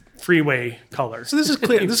freeway color. So this is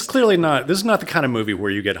clear. This is clearly not. This is not the kind of movie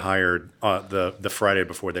where you get hired the Friday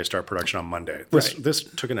before they start production on Monday. This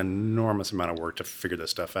took an enormous amount of work to figure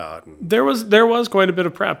this stuff out. And there was quite a bit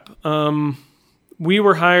of prep. We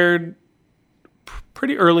were hired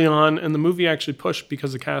pretty early on, and the movie actually pushed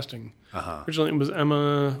because of casting. Originally, it was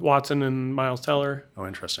Emma Watson and Miles Teller. Oh,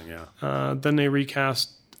 interesting. Yeah. Then they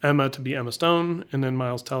recast Emma to be Emma Stone, and then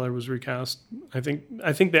Miles Teller was recast. I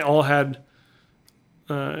think they all had.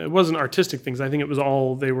 It wasn't artistic things. I think it was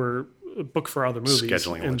all they were booked for other movies.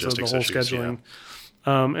 Scheduling and logistics so the whole issues, scheduling.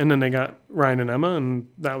 Yeah. And then they got Ryan and Emma, and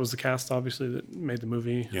that was the cast, obviously, that made the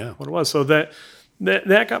movie what it was. So that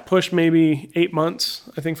got pushed maybe 8 months,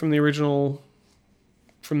 I think, from the original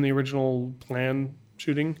plan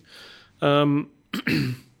shooting.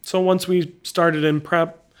 So once we started in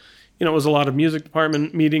prep, it was a lot of music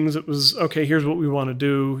department meetings. It was, okay, here's what we want to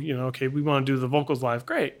do. Okay, we want to do the vocals live.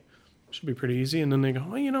 Great. Should be pretty easy. And then they go,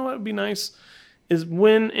 well, what would be nice is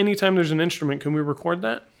anytime there's an instrument, can we record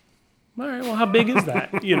that? All right, well, how big is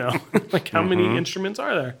that? Like how many instruments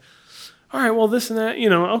are there? All right, well, this and that,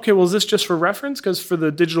 okay, well, is this just for reference? Because for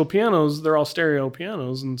the digital pianos, they're all stereo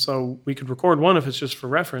pianos. And so we could record one if it's just for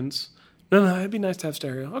reference. No, it'd be nice to have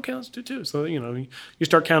stereo. Okay, let's do two. So, you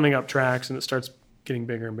start counting up tracks and it starts getting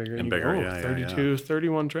bigger and bigger. And bigger, go, 32,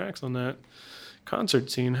 31 tracks on that concert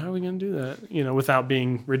scene. How are we going to do that? Without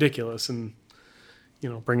being ridiculous and,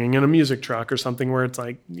 bringing in a music truck or something where it's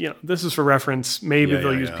like, this is for reference. Maybe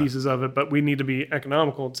they'll use pieces of it, but we need to be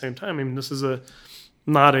economical at the same time. I mean, this is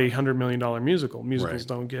not a $100 million musical. Musicals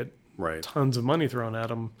don't get tons of money thrown at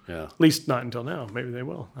them. Yeah. At least not until now. Maybe they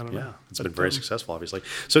will. I don't know. Yeah, it's been very successful, obviously.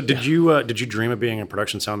 So did you dream of being a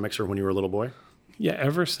production sound mixer when you were a little boy? Yeah,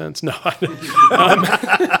 ever since. No.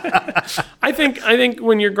 I think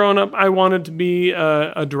when you're growing up, I wanted to be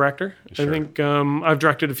a director. Sure. I think I've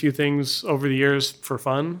directed a few things over the years for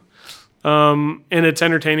fun. And it's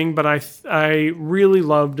entertaining, but I really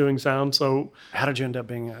love doing sound. So how did you end up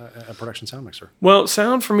being a production sound mixer? Well,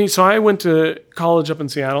 sound for me, so I went to college up in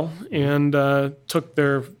Seattle and took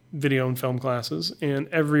their video and film classes, and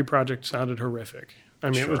every project sounded horrific. I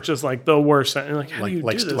mean, it was just like the worst. Like, how do you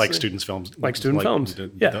do this? Like students' films. Like student films.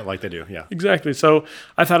 Like they do, yeah. Exactly. So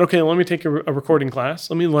I thought, okay, let me take a recording class.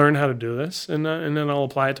 Let me learn how to do this, and then I'll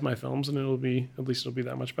apply it to my films, and it'll be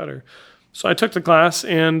that much better. So I took the class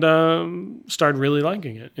and started really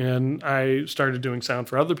liking it. And I started doing sound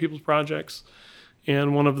for other people's projects.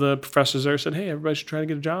 And one of the professors there said, hey, everybody should try to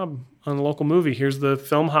get a job on a local movie. Here's the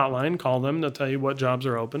film hotline. Call them. They'll tell you what jobs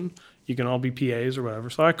are open. You can all be PAs or whatever.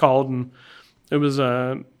 So I called, and it was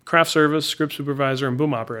a craft service, script supervisor, and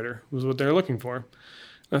boom operator was what they were looking for.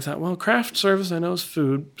 And I thought, well, craft service I know is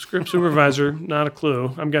food. Script supervisor, not a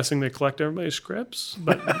clue. I'm guessing they collect everybody's scripts,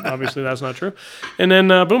 but obviously that's not true. And then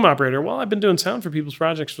boom operator. Well, I've been doing sound for people's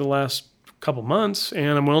projects for the last couple months,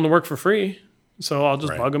 and I'm willing to work for free. So I'll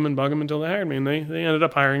just bug them until they hired me. And they ended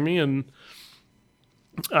up hiring me, and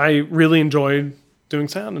I really enjoyed doing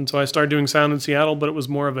sound. And so I started doing sound in Seattle, but it was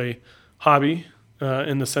more of a hobby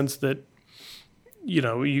in the sense that,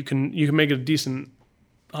 you can make a decent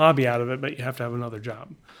hobby out of it, but you have to have another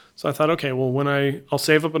job. So I thought, okay, well, I'll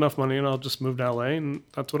save up enough money and I'll just move to LA, and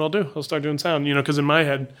that's what I'll do. I'll start doing sound, because in my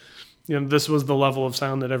head, this was the level of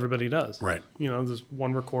sound that everybody does. Right. There's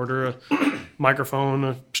one recorder, a microphone,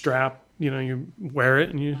 a strap, you wear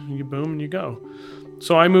it and you boom and you go.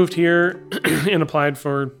 So I moved here and applied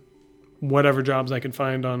for whatever jobs I could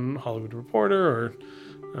find on Hollywood Reporter or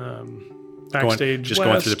Backstage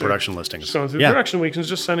going through the production listings. Just going through the production weeks and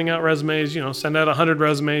just sending out resumes. Send out 100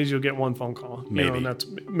 resumes, you'll get one phone call. Maybe. And that's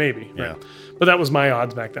maybe. Yeah. Right? But that was my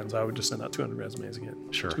odds back then, so I would just send out 200 resumes and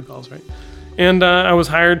get 2 calls, right? And I was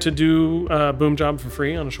hired to do a boom job for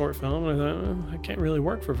free on a short film. And I thought, I can't really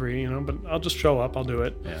work for free, but I'll just show up. I'll do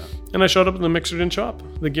it. Yeah. And I showed up and the mixer didn't show up.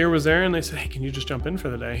 The gear was there and they said, hey, can you just jump in for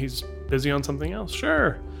the day? He's busy on something else.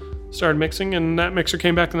 Sure. Started mixing, and that mixer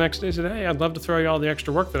came back the next day and said, hey, I'd love to throw you all the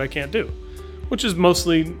extra work that I can't do. Which is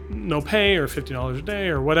mostly no pay or $50 a day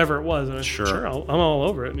or whatever it was. And I said, sure, I'm all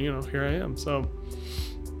over it. And, here I am. So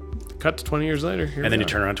cut to 20 years later. And then you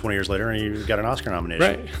turn around 20 years later and you got an Oscar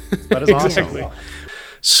nomination. Right. That is awesome. Exactly.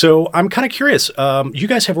 So I'm kind of curious. You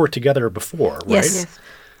guys have worked together before, right? Yes.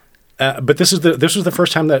 But this was the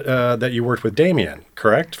first time that you worked with Damien,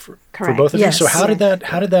 correct? For both of Yes. you. So how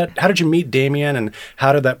did you meet Damien, and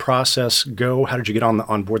how did that process go? How did you get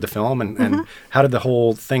on board the film, and how did the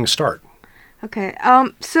whole thing start? Okay.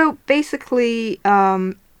 So basically,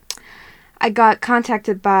 I got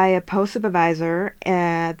contacted by a post supervisor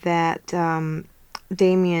that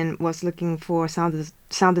Damien was looking for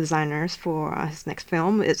sound designers for his next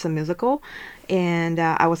film. It's a musical, and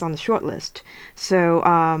I was on the short list. So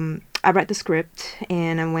I read the script,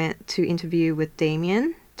 and I went to interview with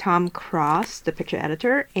Damien, Tom Cross, the picture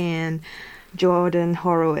editor, and Jordan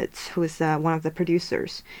Horowitz, who is one of the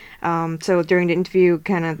producers. So during the interview,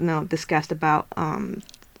 kind of discussed about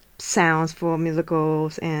sounds for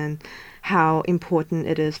musicals and how important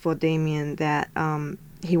it is for Damien that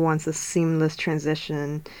he wants a seamless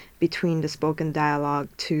transition between the spoken dialogue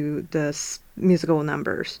to the musical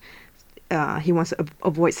numbers. He wants to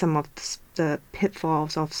avoid some of the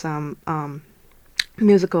pitfalls of some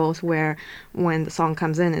musicals where when the song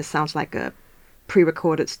comes in, it sounds like a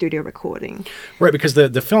pre-recorded studio recording. Right, because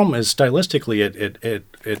the film is stylistically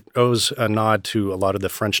it owes a nod to a lot of the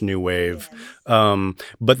French New Wave,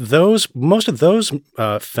 but most of those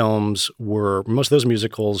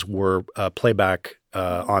musicals were playback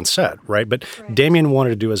on set, right? But Damien wanted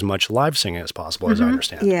to do as much live singing as possible, as I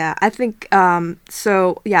understand. Yeah, I think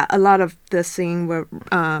so. Yeah, a lot of the singing were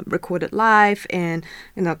recorded live, and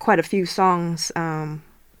quite a few songs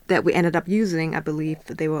that we ended up using, I believe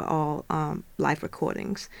they were all live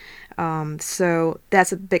recordings. So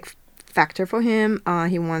that's a big factor for him.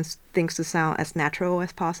 He wants things to sound as natural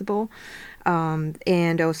as possible.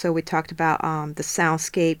 And also we talked about the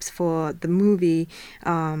soundscapes for the movie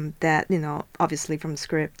that, obviously from the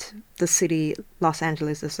script, the city, Los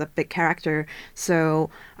Angeles, is a big character. So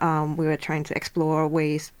we were trying to explore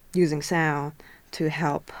ways using sound to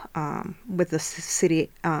help with the city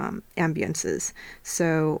ambiances.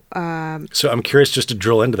 So I'm curious just to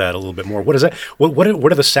drill into that a little bit more. What is that? What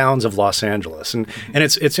are the sounds of Los Angeles? And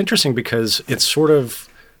it's interesting because it's sort of,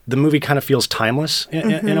 the movie kind of feels timeless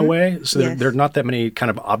in a way. So there are not that many kind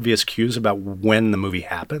of obvious cues about when the movie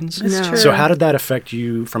happens. That's true. So how did that affect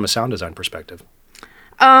you from a sound design perspective?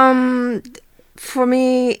 For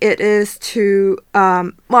me, it is to,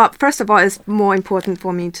 first of all, it's more important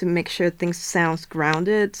for me to make sure things sounds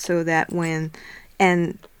grounded so that when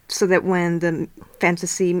the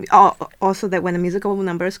fantasy, also that when the musical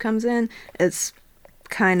numbers comes in, it's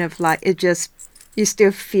kind of like, you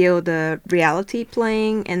still feel the reality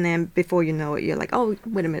playing, and then before you know it, you're like, oh,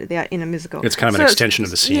 wait a minute, they are in a musical. It's kind of an extension of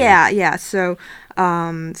the scene. Yeah. So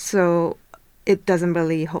it doesn't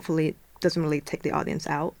really, hopefully, it doesn't really take the audience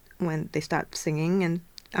out when they start singing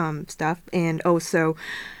and stuff. And also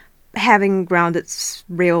having grounded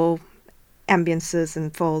real ambiances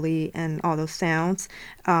and Foley and all those sounds,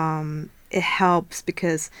 it helps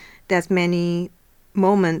because there's many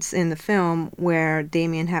moments in the film where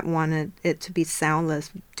Damien had wanted it to be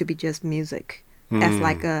soundless, to be just music, as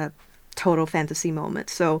like a total fantasy moment.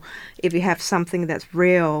 So if you have something that's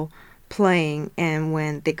real playing, and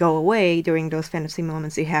when they go away during those fantasy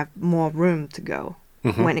moments, you have more room to go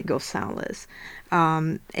when it goes soundless.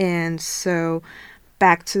 And so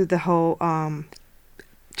back to the whole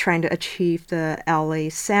trying to achieve the LA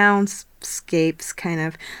soundscapes, kind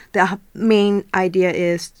of the main idea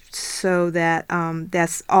is so that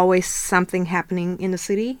there's always something happening in the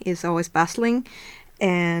city, is always bustling.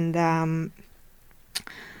 And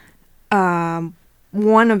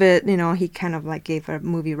one of it, he kind of like gave a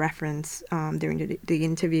movie reference during the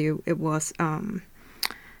interview. It was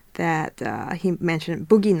that he mentioned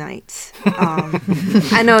Boogie Nights.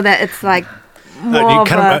 I know that it's like more of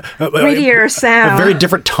a grittier sound. A very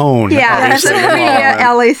different tone. Yeah, it's a grittier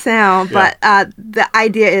LA sound. Yeah. But the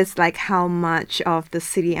idea is like how much of the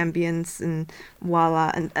city ambience and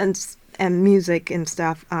voila and music and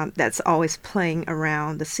stuff that's always playing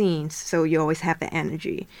around the scenes. So you always have the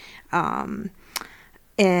energy. But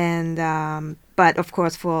of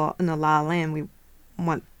course for La La Land, we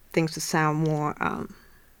want things to sound more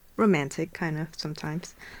romantic kind of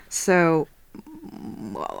sometimes. So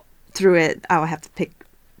through it, I'll have to pick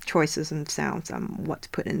choices and sounds on what to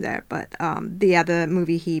put in there. But the other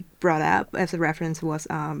movie he brought up as a reference was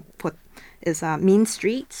Mean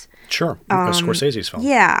Streets. Sure, Scorsese's film.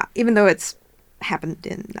 Yeah, even though it's happened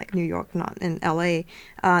in like New York, not in LA,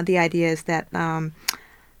 the idea is that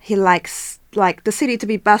he likes like the city to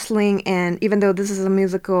be bustling, and even though this is a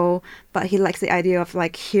musical, but he likes the idea of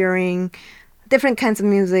like hearing different kinds of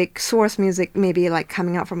music, source music, maybe like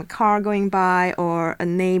coming out from a car going by or a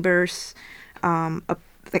neighbor's,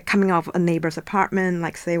 like coming out of a neighbor's apartment.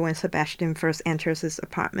 Like say when Sebastian first enters his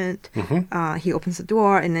apartment, he opens the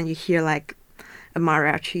door and then you hear like a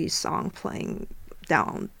mariachi song playing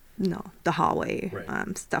down, the hallway,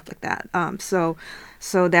 Right. Stuff like that. So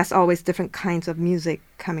that's always different kinds of music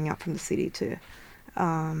coming out from the city too.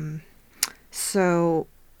 So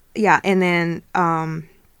yeah, and then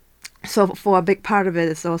so for a big part of it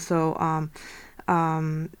is also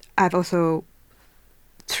I've also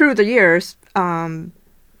through the years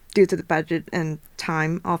due to the budget and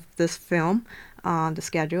time of this film, the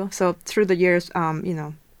schedule. So through the years,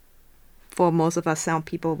 for most of us sound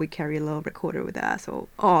people, we carry a little recorder with us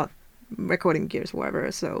or recording gears,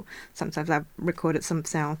 whatever. So sometimes I've recorded some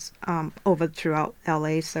sounds over throughout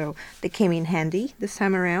LA. So they came in handy this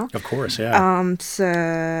time around. Of course, yeah.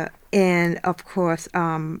 So and of course,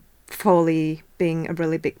 Foley being a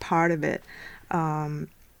really big part of it,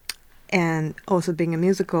 and also being a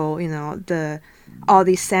musical, all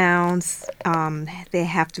these sounds, they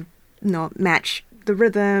have to, match the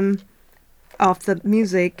rhythm of the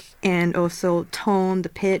music and also tone, the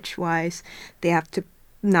pitch wise. They have to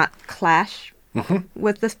not clash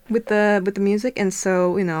with the music, and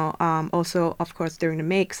so also of course during the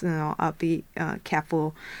mix, I'll be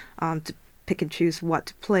careful to pick and choose what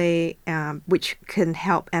to play, which can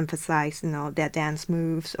help emphasize their dance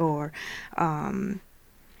moves or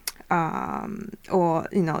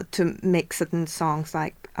to make certain songs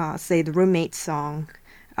like say the roommate song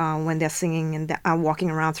when they're singing and they're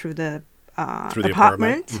walking around through the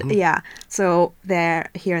apartment. Mm-hmm. Yeah, so there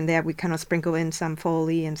here and there we kind of sprinkle in some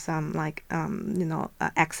Foley and some like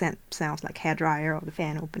accent sounds like hairdryer or the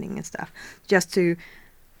fan opening and stuff, just to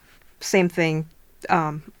same thing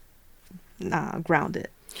ground it.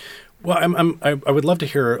 Well, I would love to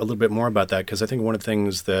hear a little bit more about that, because I think one of the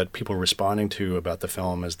things that people are responding to about the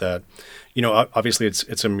film is that, obviously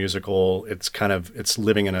it's a musical. It's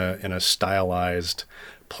living in a stylized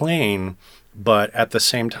plane, but at the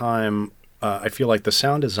same time, I feel like the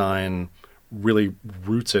sound design really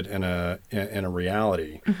roots it in a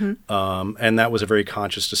reality, and that was a very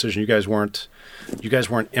conscious decision. You guys weren't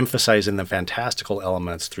emphasizing the fantastical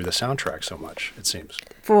elements through the soundtrack so much, it seems.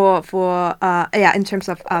 In terms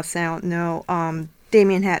of sound, no.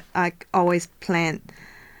 Damien had always planned.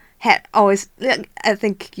 I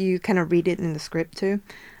think you kind of read it in the script too.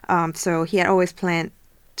 So he had always planned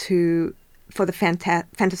for the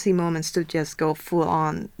fantasy moments to just go full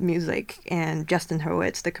on music. And Justin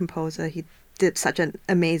Hurwitz, the composer, he did such an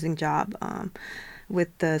amazing job with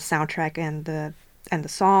the soundtrack and the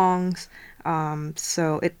songs.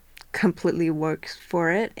 So it completely works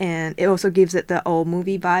for it, and it also gives it the old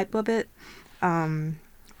movie vibe of it.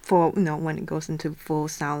 For when it goes into full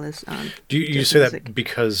soundless. Do you say music. That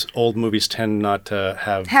because old movies tend not to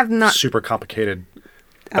have not super complicated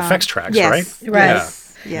effects tracks, yes, right? Right.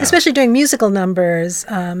 Yeah. Especially during musical numbers.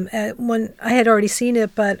 When I had already seen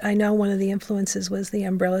it, but I know one of the influences was The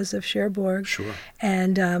Umbrellas of Cherbourg. Sure.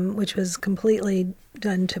 And which was completely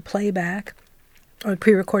done to playback or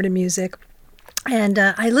pre-recorded music. And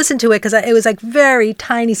I listened to it because it was like very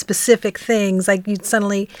tiny, specific things. Like you'd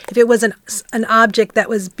suddenly, if it was an object that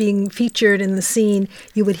was being featured in the scene,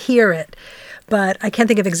 you would hear it. But I can't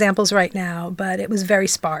think of examples right now, but it was very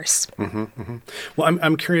sparse. Mm-hmm, mm-hmm. Well,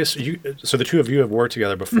 I'm curious. So the two of you have worked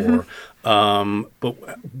together before, but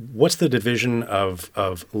what's the division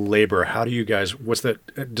of labor? How do you guys,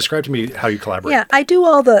 describe to me how you collaborate. Yeah, I do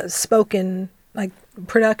all the spoken, like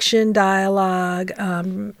production, dialogue,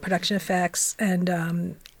 production effects, and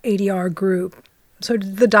ADR group. So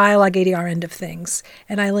the dialogue ADR end of things.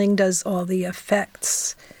 And Eileen does all the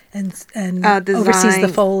effects and oversees the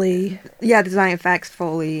Foley. Yeah, design effects,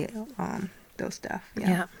 Foley, those stuff.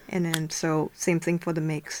 Yeah. And then so same thing for the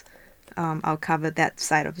mix. I'll cover that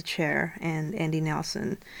side of the chair, and Andy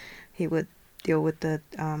Nelson, he would deal with the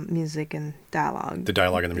music and dialogue. The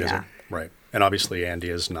dialogue and the music, right. And obviously Andy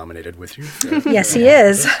is nominated with you. Yes, he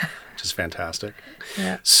is. Which is fantastic.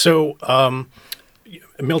 Yeah. So,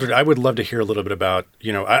 Mildred, I would love to hear a little bit about,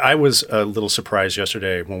 I was a little surprised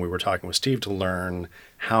yesterday when we were talking with Steve to learn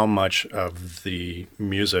how much of the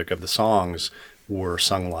music of the songs were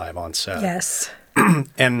sung live on set. Yes.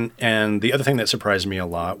 And the other thing that surprised me a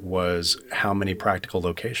lot was how many practical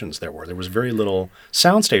locations there were. There was very little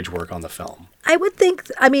soundstage work on the film. I would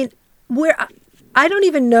think, I don't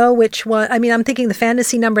even know which one. I'm thinking the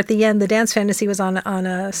fantasy number at the end, the dance fantasy was on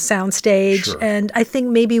a sound stage. Sure. And I think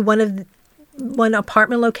maybe one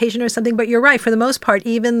apartment location or something. But you're right. For the most part,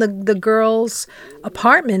 even the girls'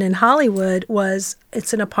 apartment in Hollywood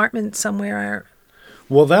it's an apartment somewhere.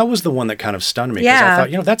 Well, that was the one that kind of stunned me because I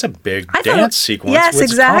Yeah. thought, that's a big I thought- dance sequence. yes,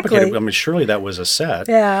 It's exactly. complicated. I mean, surely that was a set.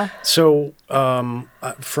 Yeah. So,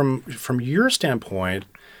 from your standpoint,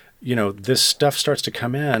 this stuff starts to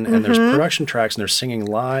come in, and there's production tracks, and they're singing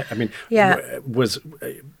live. I mean, Yeah.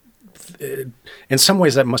 in some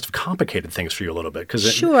ways that must have complicated things for you a little bit because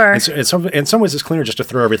Sure. in some ways it's cleaner just to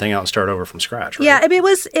throw everything out and start over from scratch. Right? Yeah, I mean,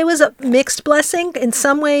 it was a mixed blessing. In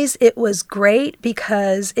some ways, it was great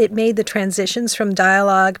because it made the transitions from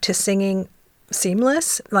dialogue to singing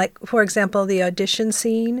seamless. Like, for example, the audition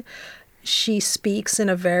scene, she speaks in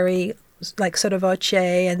a very like sort of voce,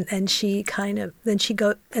 and she kind of and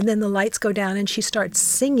then the lights go down and she starts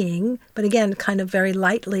singing, but again, kind of very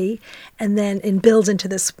lightly, and then it builds into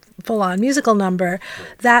this full-on musical number.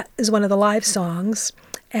 That is one of the live songs.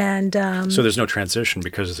 And so there's no transition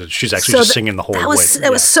because she's actually just singing the whole way.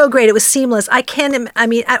 It was so great. It was seamless. I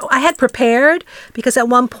had prepared because at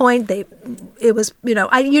one point it was,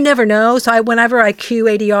 you never know. So whenever I cue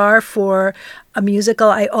ADR for a musical,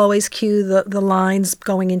 I always cue the lines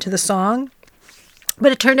going into the song.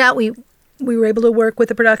 But it turned out we were able to work with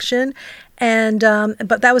the production, and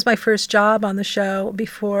but that was my first job on the show.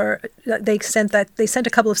 Before they sent a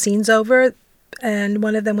couple of scenes over, and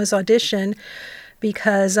one of them was audition.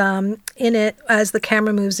 Because in it, as the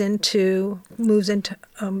camera moves into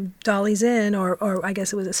dollies in, or I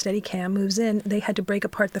guess it was a steady cam moves in, they had to break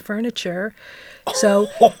apart the furniture. So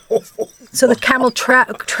the camera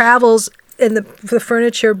travels and the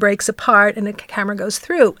furniture breaks apart and the camera goes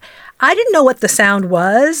through. I didn't know what the sound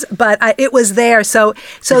was, but it was there. So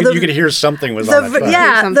you could hear something was on that track.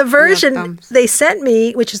 Yeah, the version they sent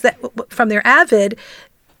me, which is from their Avid.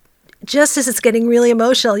 Just as it's getting really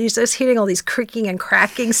emotional, you're just hearing all these creaking and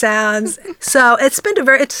cracking sounds. So it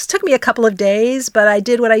took me a couple of days, but I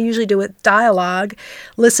did what I usually do with dialogue,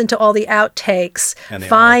 listen to all the outtakes,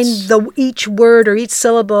 find each word or each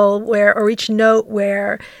syllable or each note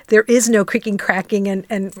where there is no creaking, cracking,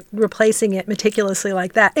 and replacing it meticulously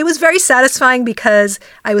like that. It was very satisfying because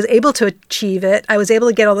I was able to achieve it. I was able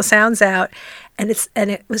to get all the sounds out, and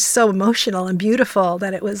it was so emotional and beautiful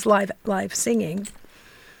that it was live singing.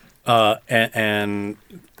 And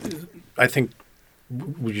I think,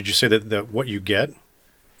 would you say that what you get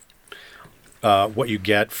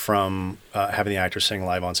from having the actors sing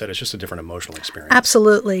live on set is just a different emotional experience?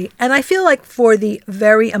 Absolutely. And I feel like for the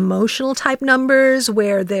very emotional type numbers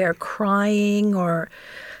where they're crying or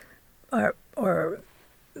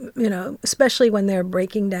especially when they're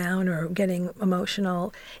breaking down or getting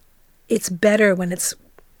emotional, it's better when it's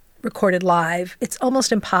recorded live. It's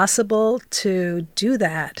almost impossible to do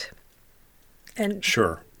that. And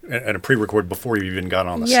sure. And a pre-record before you even got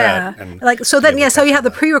on the set. And so you have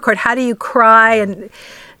the pre-record. How do you cry? And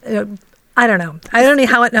I don't know. I don't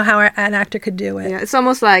know how an actor could do it. Yeah, it's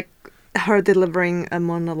almost like her delivering a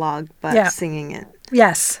monologue but singing it.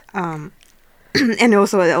 Yes. And it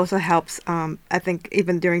also helps. I think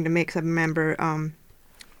even during the mix, I remember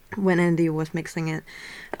when Andy was mixing it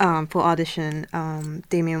for audition,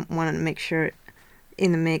 Damien wanted to make sure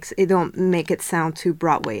in the mix it don't make it sound too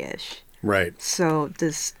Broadway-ish. Right. So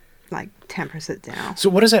this tempers it down. So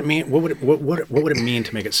what does that mean? What would it mean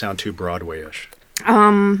to make it sound too Broadway-ish?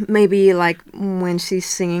 Maybe when she's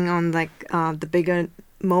singing on the bigger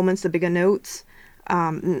moments, the bigger notes,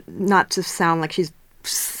 not to sound like she's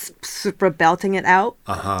super belting it out.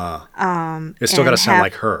 It's still got to sound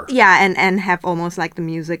like her. Yeah, and have almost like the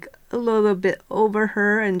music a little bit over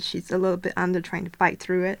her, and she's a little bit under trying to fight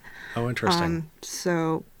through it. Oh, interesting.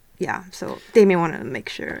 So Damien wanted to make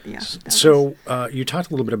sure. Yeah. So you talked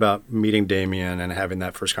a little bit about meeting Damien and having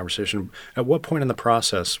that first conversation. At what point in the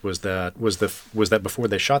process was that? Was that before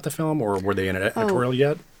they shot the film, or were they in an editorial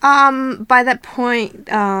yet? By that point,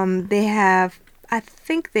 they have. I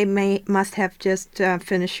think they must have just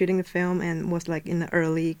finished shooting the film and was in the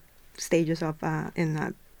early stages of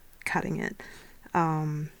cutting it.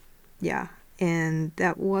 Yeah, and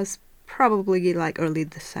that was probably early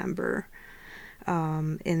December.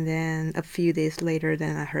 And then a few days later,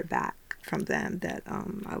 then I heard back from them that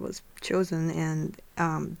I was chosen, and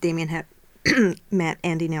Damien had met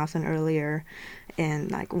Andy Nelson earlier,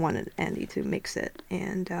 and wanted Andy to mix it,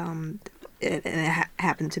 and it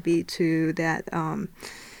happened to be too that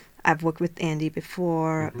I've worked with Andy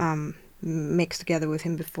before, mixed together with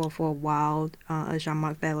him before for a while, a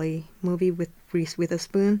Jean-Marc Vallée movie with Reese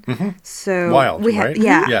Witherspoon. Mm-hmm. So Wild, we had, right?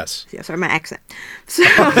 yeah, yes. Yeah, sorry, my accent.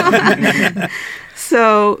 So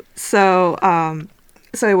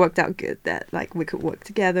it worked out good that we could work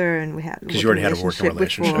together, and we had because you already had a working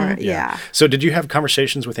relationship. Before, yeah. So did you have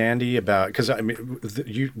conversations with Andy about? Because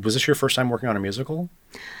was this your first time working on a musical?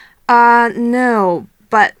 No,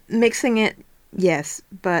 but mixing it yes,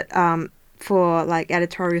 but for like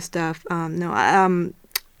editorial stuff, no.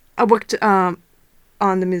 I worked on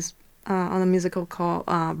a musical called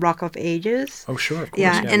Rock of Ages. Oh, sure, of course.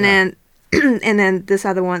 Yeah, and then and then this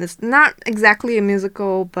other one is not exactly a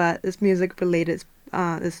musical, but it's music related.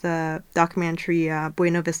 It's the documentary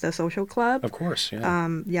Buena Vista Social Club. Of course, yeah.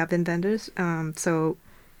 Wim Wenders. So,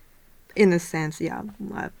 in a sense, yeah,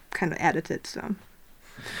 I kind of edited some.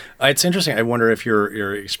 It's interesting. I wonder if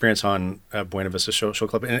your experience on Buena Vista Social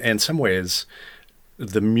Club, in some ways,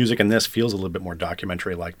 the music in this feels a little bit more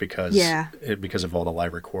documentary-like because of all the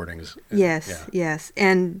live recordings. Yes,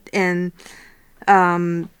 and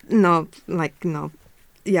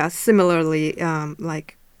similarly,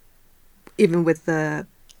 like even with the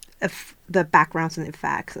backgrounds and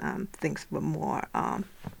effects, things were more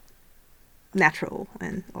natural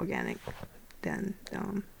and organic than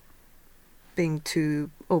being too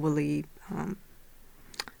overly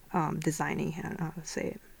designy. I would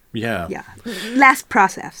say. Yeah. Less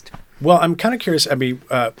processed. Well, I'm kind of curious. I mean,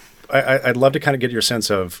 I'd love to kind of get your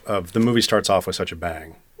sense of the movie starts off with such a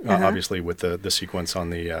bang, obviously with the sequence on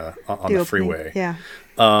the freeway. Yeah.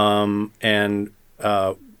 And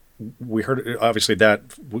we heard obviously that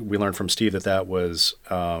we learned from Steve that was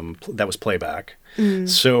playback. Mm.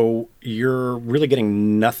 So you're really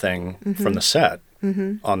getting nothing from the set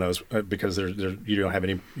on those because you don't have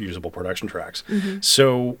any usable production tracks. Mm-hmm.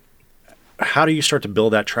 So how do you start to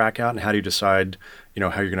build that track out, and how do you decide,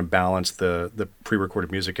 how you're going to balance the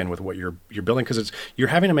pre-recorded music in with what you're building? Because you're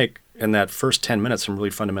having to make in that first 10 minutes some really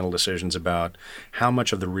fundamental decisions about how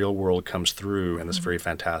much of the real world comes through in this very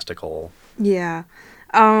fantastical. Yeah,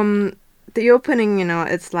 the opening,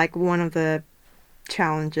 it's like one of the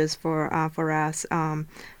challenges for us. I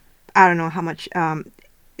don't know how much,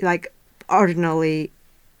 like originally,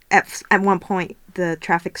 at one point the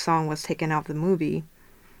traffic song was taken out of the movie.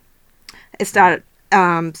 It started,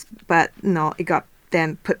 but no, it got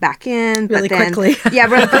then put back in. Really but then, quickly. Yeah,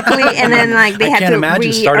 really quickly. And then like they had to I can't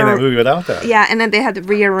imagine starting that movie without that. Yeah, and then they had to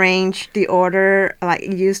rearrange the order. Like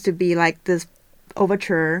it used to be like this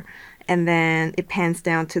overture, and then it pans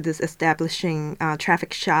down to this establishing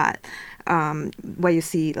traffic shot where you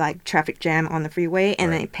see like traffic jam on the freeway,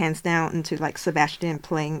 and then it pans down into like Sebastian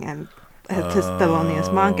playing and his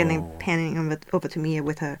Thelonious Monk, and then panning over to Mia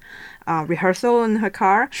with her rehearsal in her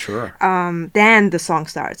car. Sure. Then the song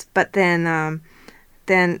starts, but then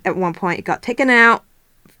at one point it got taken out,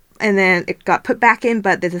 and then it got put back in,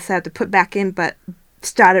 but they decided to put back in, but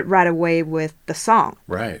started right away with the song.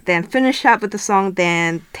 Right. Then finish up with the song,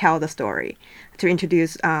 then tell the story to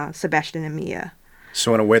introduce Sebastian and Mia.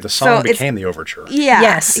 So in a way, the song became the overture. Yeah.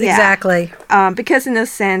 Yes, exactly. Because in a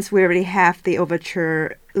sense, we already have the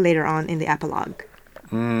overture later on in the epilogue.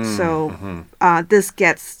 So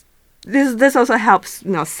this also helps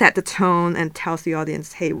set the tone and tells the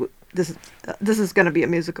audience, hey, this is going to be a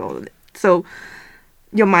musical. So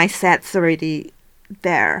your mindset's already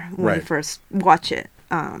there when you first watch it.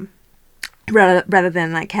 Rather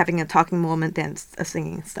than like having a talking moment, then a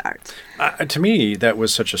singing starts. To me, that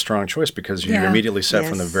was such a strong choice because you immediately said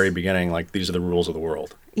from the very beginning, like, these are the rules of the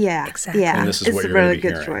world. Yeah, exactly. Yeah, and this is it's what you're a really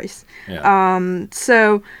going to be good hearing. choice. Yeah.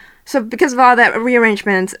 So because of all that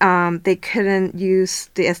rearrangement, they couldn't use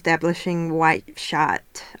the establishing white shot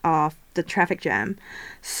of the traffic jam.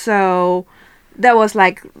 So that was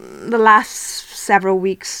like the last several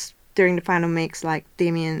weeks during the final mix. Like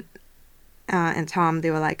Damien and Tom,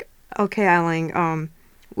 they were like, okay, Eileen,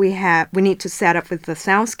 we need to set up with the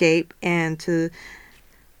soundscape and to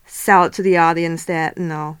sell it to the audience that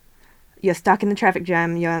you're stuck in the traffic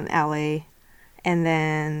jam, you're in LA,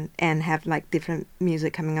 and have like different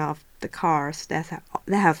music coming off the cars. That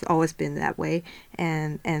has always been that way,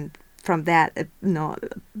 and from that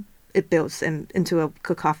it builds into a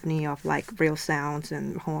cacophony of like real sounds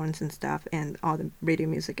and horns and stuff and all the radio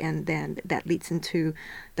music, and then that leads into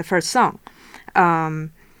the first song.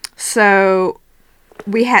 So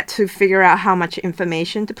we had to figure out how much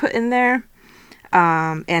information to put in there,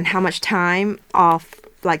 and how much time of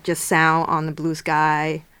like just sound on the blue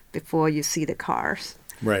sky before you see the cars.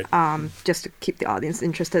 Right. Just to keep the audience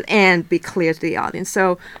interested and be clear to the audience.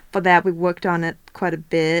 So for that, we worked on it quite a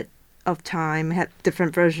bit of time. Had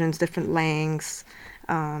different versions, different lengths,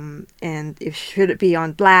 and should it be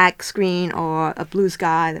on black screen or a blue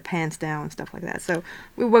sky that pans down and stuff like that. So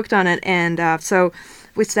we worked on it, and so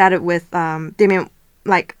we started with Damien.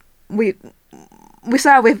 Like we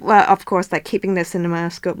started with of course like keeping the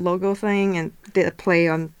CinemaScope logo thing, and did a play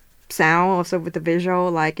on sound also with the visual.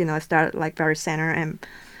 Like it started like very center and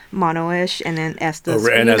mono-ish, and then as the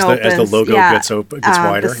and as opens, the logo gets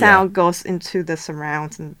wider, the sound goes into the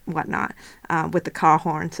surrounds and whatnot with the car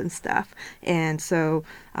horns and stuff. And so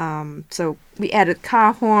we added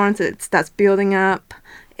car horns. It starts building up,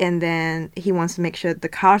 and then he wants to make sure the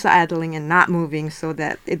cars are idling and not moving so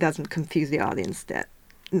that it doesn't confuse the audience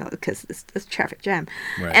because it's traffic jam.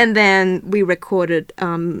 Right. And then we recorded,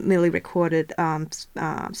 Millie recorded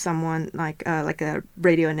someone like a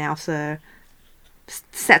radio announcer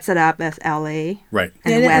sets it up as LA. Right.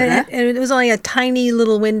 And weather. And it was only a tiny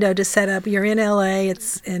little window to set up. You're in LA,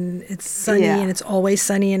 it's sunny, and it's always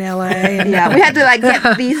sunny in LA. And yeah, we had to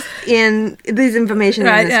get these information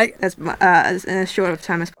in as in as short of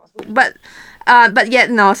time as possible. But yet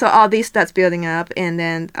no, so all these starts building up, and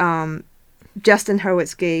then Justin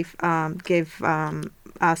Hurwitz gave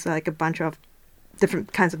us like a bunch of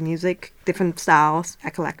different kinds of music, different styles,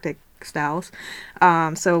 eclectic styles.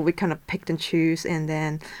 So we kind of picked and choose, and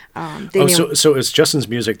then so it's Justin's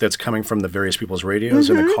music that's coming from the various people's radios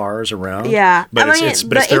in the cars around. Yeah, but it's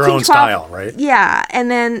their own style, right? Yeah,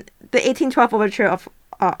 and then the 1812 overture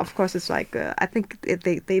of course it's like I think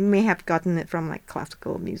they may have gotten it from like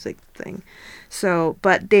classical music thing. So,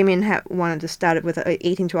 but Damien wanted to start it with an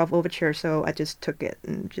 1812 overture, so I just took it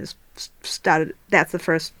and just started. That's the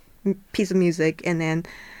first piece of music, and then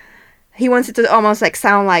he wants it to almost like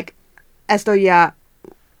sound like as though you're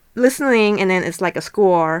listening, and then it's like a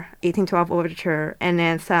score, 1812 overture, and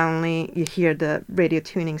then suddenly you hear the radio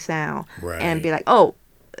tuning sound, and be like, oh,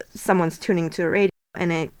 someone's tuning to the radio,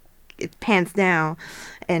 and it pans down,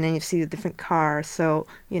 and then you see the different cars. So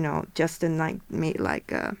Justin made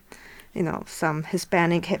some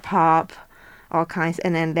Hispanic hip hop, all kinds,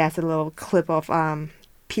 and then there's a little clip of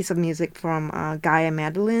piece of music from Gaia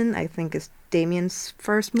Madeline. I think it's Damien's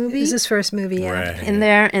first movie. This is his first movie, yeah. Right. In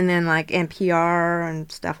there, and then like NPR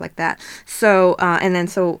and stuff like that. So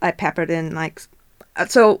so I peppered in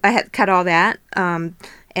so I had cut all that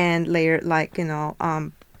and layered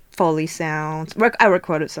Foley sounds. I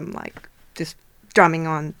recorded some just drumming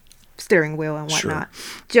on steering wheel and whatnot,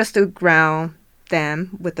 just to ground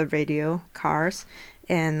them with the radio cars,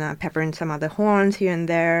 and pepper in some other horns here and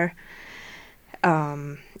there.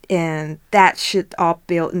 And that should all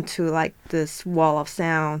build into this wall of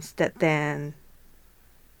sounds that then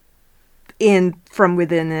from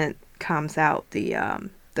within it comes out the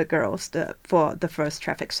girls for the first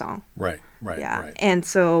Traffic song. Right. Yeah. Right. And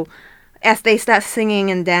so as they start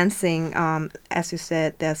singing and dancing, as you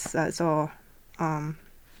said, that's all.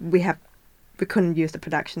 We couldn't use the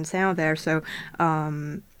production sound there, so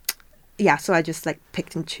so I just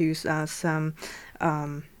picked and choose some.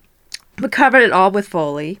 We covered it all with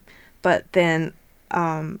Foley, but then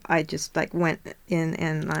I just went in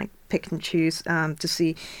and picked and choose to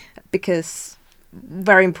see, because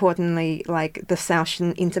very importantly, the sound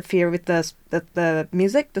shouldn't interfere with the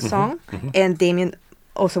music, the song, and Damien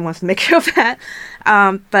also wants to make sure of that.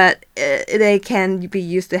 But they can be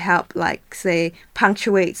used to help, say,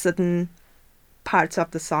 punctuate certain parts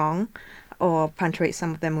of the song or punctuate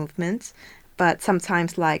some of their movements. But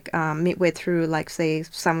sometimes, midway through, say,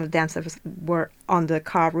 some of the dancers were on the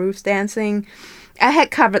car roofs dancing. I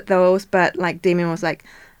had covered those, but, Damien was like,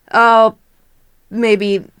 oh,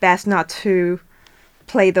 maybe best not to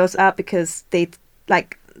play those up because they,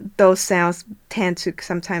 those sounds tend to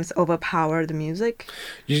sometimes overpower the music.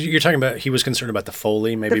 You're talking about he was concerned about the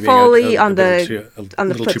Foley maybe the Foley being on a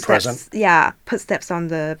little the too present. Yeah, footsteps on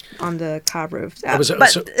the car roof. But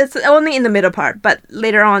it's only in the middle part. But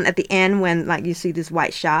later on at the end, when you see this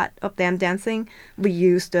white shot of them dancing, we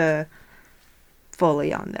used the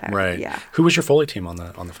Foley on there. Right. Yeah. Who was your Foley team on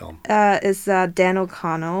the film? It's Dan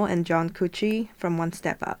O'Connell and John Cucci from One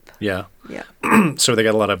Step Up. Yeah. Yeah. So they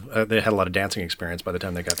had a lot of dancing experience by the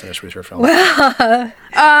time they got finished with your film. Well,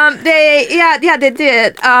 they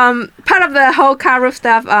did. Part of the whole car roof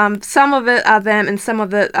stuff. Some of it are them, and some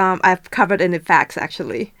of it I've covered in effects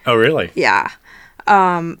actually. Oh, really? Yeah.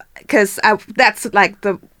 Because that's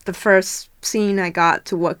the first scene I got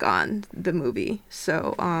to work on the movie.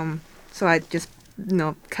 So I just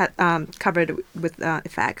covered it with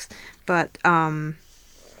effects, but.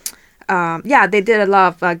 They did a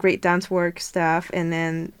lot of great dance work stuff,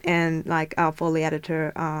 and our Foley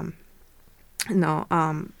editor,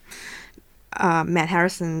 Matt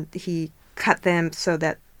Harrison, he cut them so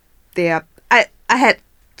that they are. I had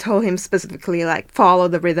told him specifically follow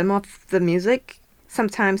the rhythm of the music.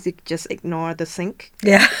 Sometimes you just ignore the sync.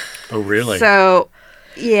 Yeah. Oh, really? So,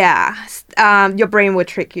 yeah, your brain will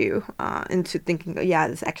trick you into thinking,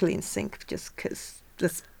 it's actually in sync, just because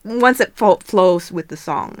once it flows with the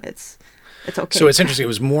song, it's. it's okay. So it's interesting. It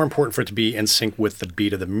was more important for it to be in sync with the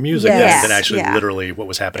beat of the music Yes. than actually Yeah. literally what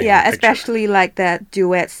was happening. Yeah, in the picture. especially like that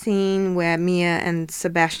duet scene where Mia and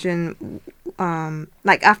Sebastian,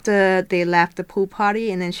 like after they left the pool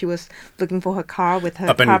party, and then she was looking for her car with her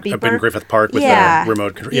up in car beeper. Griffith Park with Yeah. the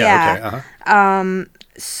remote control. Yeah. Yeah. Okay. Uh-huh.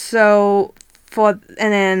 So and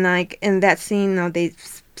then like in that scene, they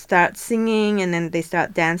start singing and then they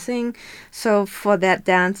start dancing. So for that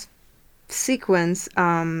dance sequence,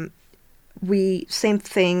 we same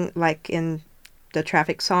thing like in the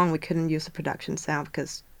Traffic song, we couldn't use the production sound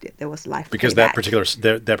because there was live Because playback. that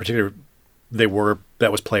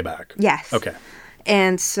was playback. Yes. Okay.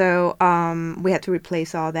 And so we had to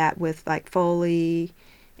replace all that with like Foley,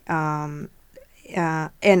 and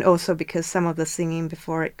also because some of the singing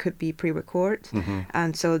before it could be pre-recorded,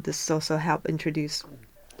 and so this also helped introduce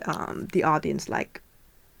the audience, like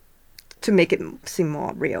to make it seem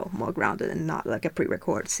more real, more grounded, and not like a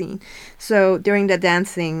pre-recorded scene. So during the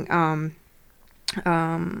dancing,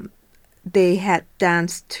 they had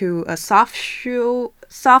danced to a soft shoe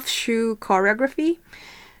choreography.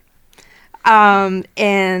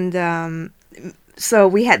 So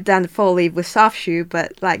we had done Foley with soft shoe,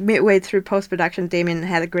 but like midway through post-production, Damien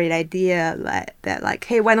had a great idea like,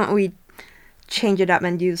 hey, why don't we change it up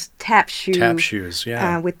and use tap shoe? Tap shoes,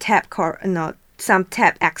 yeah. With some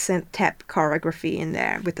tap accent, tap choreography in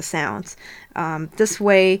there with the sounds. This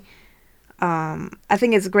way, I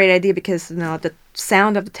think it's a great idea because the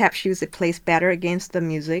sound of the tap shoes, it plays better against the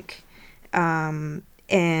music,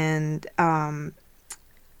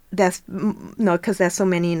 that's because there's so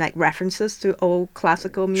many like references to old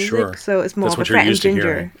classical music, Sure. so it's more That's of what a you're Fred and used to Ginger.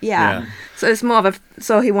 hearing. Yeah. Yeah. So it's more of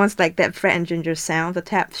so he wants like that Fred and Ginger sound, the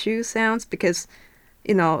tap shoe sounds, because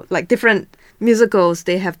like different musicals,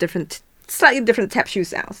 they have slightly different tap shoe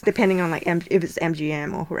sounds depending on like if it's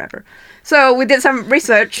MGM or whoever. So we did some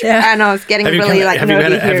research. Yeah. I know it's getting Have you really like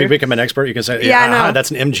nerdy have here. you become an expert? You can say, Yeah, I know. that's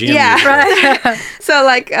an MGM. Yeah, musical. right. So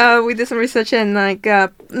like we did some research and like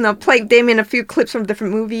played Damien a few clips from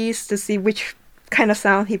different movies to see which kind of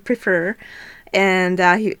sound he prefer, and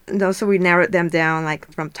so we narrowed them down like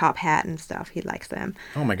from Top Hat and stuff. He likes them.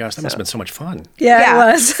 Oh my gosh, that must have been so much fun. Yeah,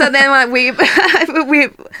 it was. So then when we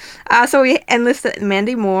enlisted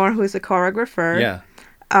Mandy Moore, who's a choreographer. Yeah.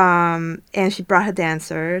 And she brought her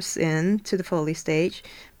dancers in to the Foley stage.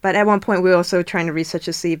 But at one point, we were also trying to research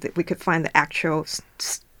to see if we could find the actual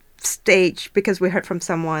stage, because we heard from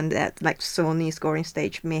someone that like Sony scoring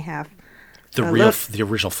stage may have The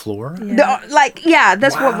original floor?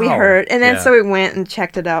 that's what we Wow. heard. And then Yeah. so we went and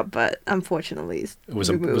checked it out, but unfortunately It was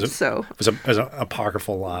removed, an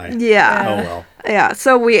apocryphal lie. yeah. Oh well. Yeah,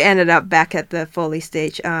 so we ended up back at the Foley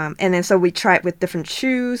stage, and then so we tried with different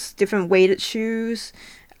shoes, different weighted shoes,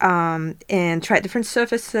 and tried different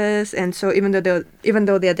surfaces. And so even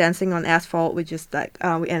though they're dancing on asphalt, we just like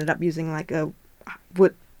we ended up using like a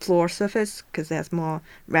wood floor surface because there's more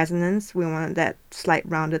resonance. We wanted that slight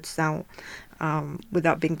rounded sound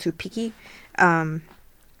without being too picky, and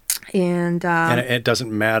it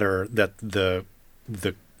doesn't matter that the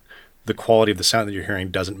quality of the sound that you're hearing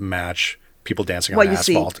doesn't match people dancing what on you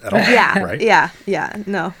asphalt see. at all. Yeah, Right? yeah,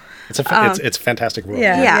 no. It's a fantastic rule.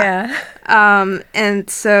 Yeah. And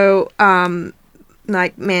so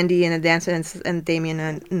like Mandy and the dancer and Damien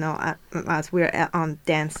and as we're on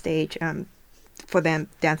dance stage for them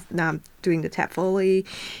doing the tap Foley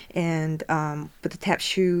and with the tap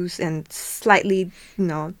shoes and slightly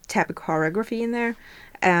tap choreography in there.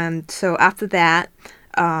 And so after that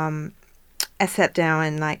I sat down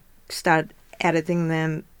and like started editing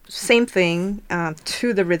them, same thing,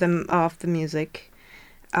 to the rhythm of the music.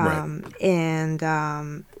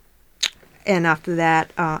 And after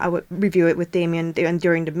that, I would review it with Damien. And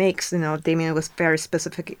during the mix, Damien was very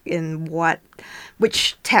specific in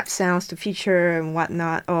which tap sounds to feature and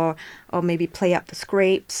whatnot, or maybe play up the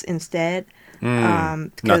scrapes instead.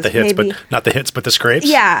 Not the hits, but the scrapes.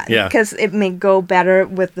 Yeah, Yeah. because it may go better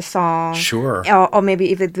with the song. Sure. Or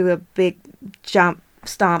maybe if they do a big jump,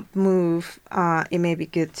 stomp move, it may be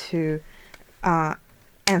good to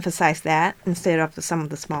emphasize that instead of some of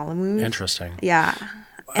the smaller moves. Interesting. Yeah.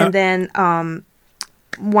 And then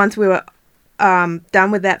once we were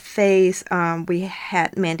done with that phase, we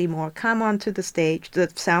had Mandy Moore come onto the stage, the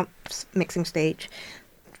sound mixing stage,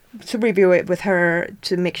 to review it with her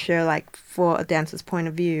to make sure, like, for a dancer's point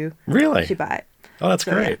of view, Really? she buy it. Oh, that's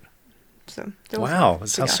So, great. yeah. So it was- Wow, it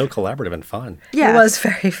sounds so collaborative and fun. Yeah, It was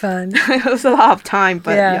very fun. it was a lot of time,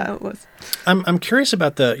 but Yeah. yeah, it was. I'm curious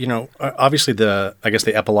about obviously the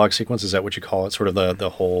epilogue sequence, is that what you call it? Sort of the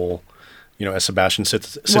whole, as Sebastian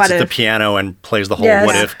sits What at the if? piano and plays the whole Yes.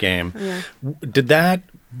 what if game. Yeah. Did that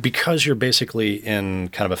because you're basically in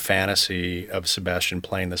kind of a fantasy of Sebastian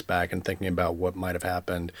playing this back and thinking about what might have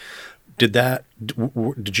happened, did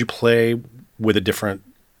you play with a different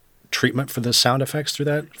treatment for the sound effects through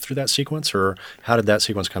that sequence, or how did that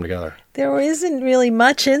sequence come together? There isn't really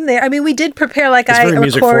much in there. I mean, we did prepare It's very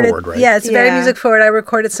music forward, right? Yeah, it's very music forward. I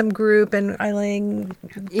recorded some group and Eileen.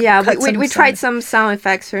 Yeah, we tried some sound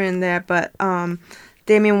effects here and there, but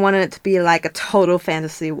Damien wanted it to be like a total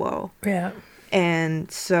fantasy world. Yeah. And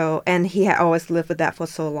he had always lived with that for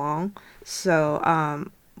so long. So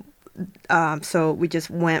so we just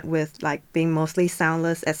went with like being mostly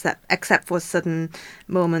soundless, except for certain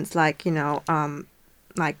moments, like at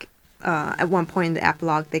one point in the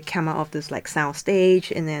epilogue they come out of this like sound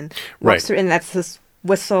stage and then walks through, and that's this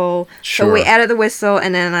whistle. Sure. So we added the whistle,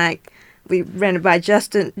 and then like we ran it by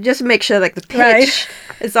Justin just to make sure like the pitch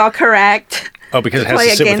is all correct. Oh, because it has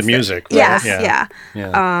to sit with the music. Right? Yes,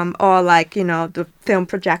 yeah. Or like the film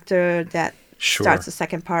projector that Sure. starts the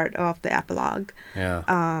second part of the epilogue. Yeah.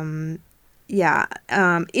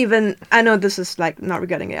 Even I know this is like not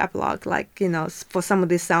regarding the epilogue, like for some of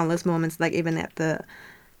these soundless moments, like even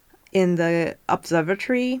in the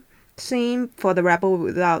observatory scene for the Rebel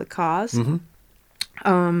Without a Cause,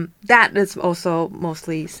 that is also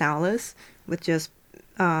mostly soundless with just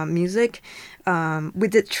music. We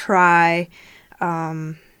did try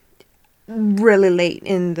really late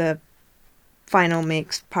in the final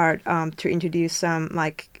mix part to introduce some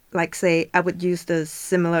like say I would use the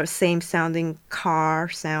same sounding car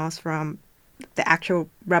sounds from the actual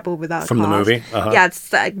Rebel Without a Cause. From the movie? Yeah,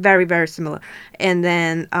 it's like very, very similar. And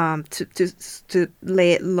then to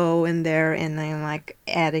lay it low in there, and then like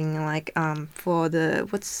adding like for the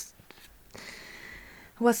what's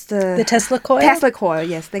the Tesla coil? Tesla coil,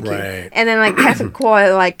 yes, thank you. And then like Tesla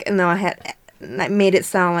coil, like I had made it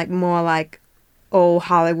sound like more like old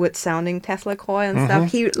Hollywood sounding Tesla coil and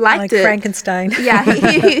stuff. He liked it. Frankenstein. Yeah,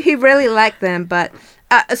 he really liked them, but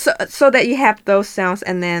so that you have those sounds,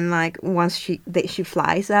 and then like once she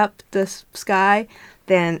flies up the sky,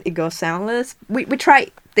 then it goes soundless. We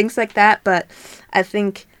tried things like that, but I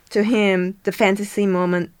think to him the fantasy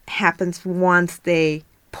moment happens once they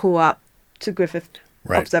pull up to Griffith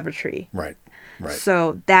Observatory. Right.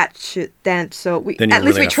 So that should then we then at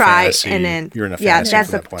least we tried, fantasy, and then you're in a fantasy that's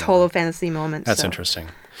from a that point total on. fantasy moment. That's interesting.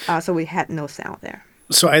 So we had no sound there.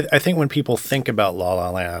 So I think when people think about La La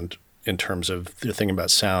Land in terms of they're thinking about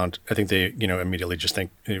sound, I think they immediately just think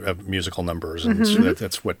of musical numbers, and so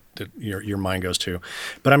that's what your mind goes to.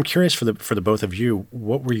 But I'm curious for the both of you,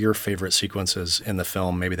 what were your favorite sequences in the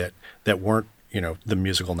film? Maybe that weren't the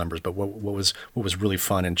musical numbers, but what was really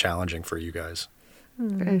fun and challenging for you guys?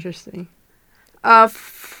 Very interesting.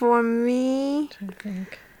 For me,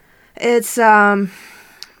 it's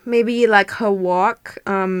maybe like her walk,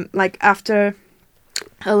 like after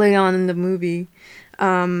early on in the movie,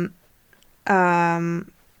 after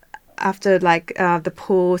like the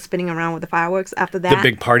pool spinning around with the fireworks. After that, the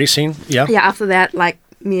big party scene. Yeah. After that, like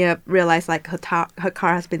Mia realized like her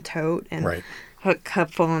car has been towed, and her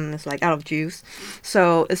phone is like out of juice.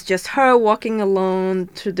 So it's just her walking alone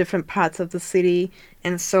to different parts of the city,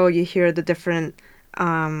 and so you hear the different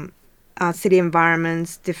city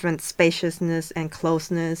environments, different spaciousness and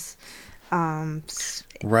closeness.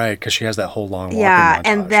 Right, because she has that whole long walking montage.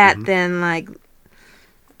 And that then like,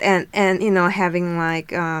 and having like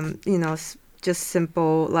just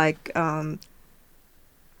simple like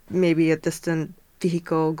maybe a distant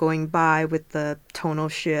vehicle going by with the tonal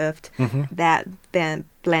shift that then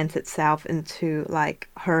blends itself into like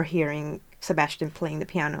her hearing Sebastian playing the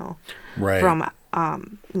piano from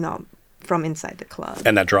from inside the club,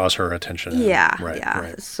 and that draws her attention.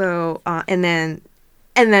 Right. So and then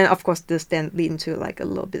of course this then lead into like a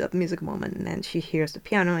little bit of music moment, and then she hears the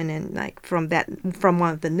piano, and then like from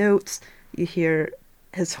one of the notes you hear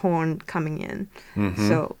his horn coming in.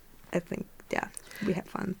 So I think we had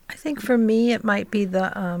fun. I think for me it might be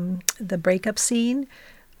the breakup scene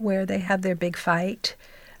where they have their big fight.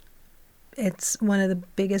 It's one of the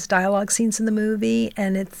biggest dialogue scenes in the movie,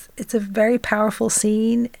 and it's a very powerful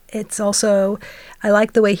scene. It's also, I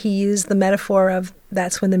like the way he used the metaphor of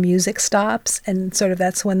that's when the music stops, and sort of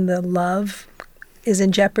that's when the love is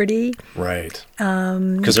in jeopardy. Right.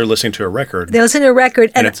 Because they're listening to a record. They listen to a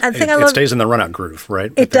record, and I think it stays in the run-out groove,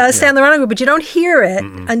 right? It does stay in the run-out groove, but you don't hear it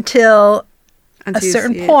until a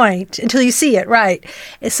certain point, until you see it, right?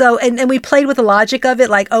 So, and we played with the logic of it,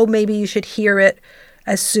 like, oh, maybe you should hear it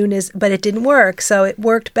as soon as, but it didn't work. So it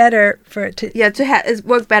worked better for it to... Yeah, it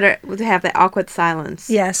worked better to have that awkward silence.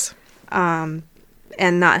 Yes. And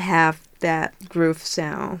not have that groove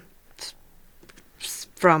sound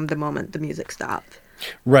from the moment the music stopped.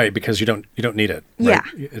 Right, because you don't need it. Right?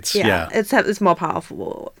 Yeah. It's more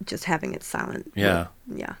powerful just having it silent. Yeah.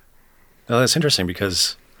 Yeah. Well, that's interesting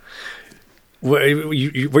because what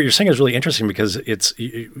you're saying is really interesting because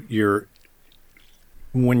you're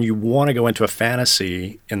when you want to go into a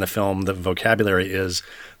fantasy in the film, the vocabulary is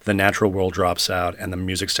the natural world drops out and the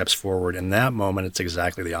music steps forward. In that moment, it's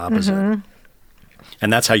exactly the opposite. Mm-hmm.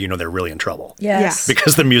 And that's how you know they're really in trouble. Yes.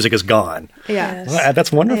 Because the music is gone. Yeah. Well,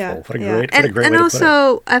 that's wonderful. Yeah. What a great way to put it. And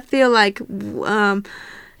also, I feel like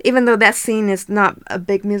even though that scene is not a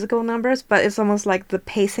big musical numbers, but it's almost like the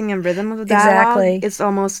pacing and rhythm of the dialogue. Exactly. It's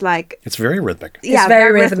almost like... It's very rhythmic. It's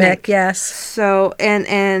very rhythmic, yes. So,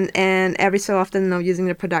 and every so often, using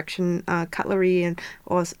the production cutlery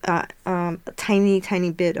or a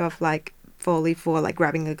tiny bit of like Foley for like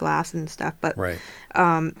grabbing a glass and stuff. But right.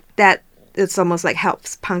 That it's almost like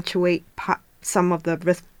helps punctuate some of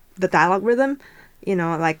the dialogue rhythm,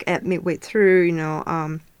 like at midway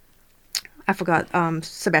through, I forgot,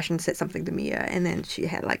 Sebastian said something to Mia, and then she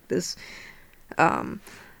had like this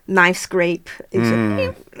knife scrape.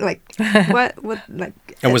 Like, what, like...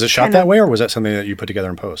 And was it shot that way, or was that something that you put together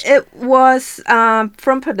in post? It was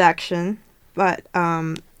from production, but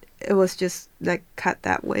it was just like cut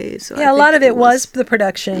that way. So yeah, a lot of it was the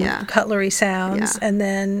production, cutlery sounds, Yeah. and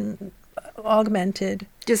then augmented.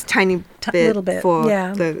 Just tiny bit little bit for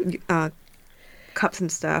the cups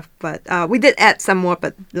and stuff, but we did add some more.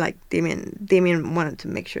 But like Damien wanted to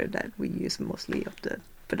make sure that we use mostly of the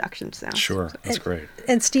production sound. Sure, that's great.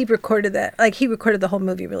 And Steve recorded that. Like, he recorded the whole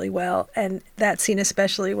movie really well, and that scene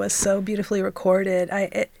especially was so beautifully recorded.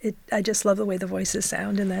 I just love the way the voices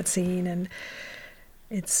sound in that scene, and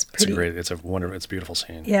it's pretty. It's a beautiful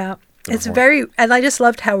scene. Yeah. It's very, and I just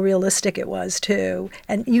loved how realistic it was too.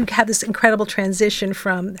 And you have this incredible transition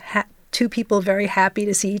from two people very happy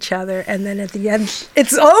to see each other, and then at the end,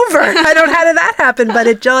 it's over. I don't know how did that happen, but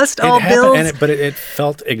it just builds. But it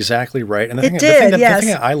felt exactly right. And the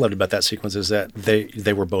thing I loved about that sequence is that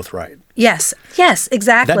they were both right. Yes,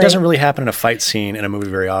 exactly. That doesn't really happen in a fight scene in a movie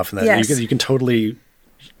very often. That you can totally.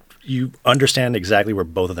 You understand exactly where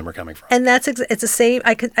both of them are coming from, and it's the same.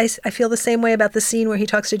 I feel the same way about the scene where he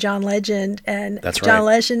talks to John Legend, and John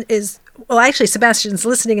Legend is actually Sebastian's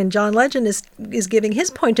listening, and John Legend is giving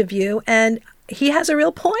his point of view, and he has a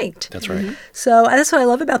real point. That's right. Mm-hmm. So that's what I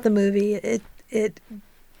love about the movie.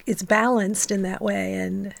 It's balanced in that way,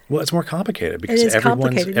 and it's more complicated because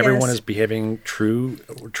everyone is behaving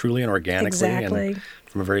truly and organically, and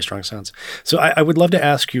from a very strong sense. So I would love to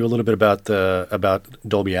ask you a little bit about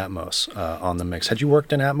Dolby Atmos on the mix. Had you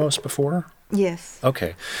worked in Atmos before? Yes.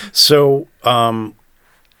 Okay. So what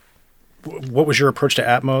was your approach to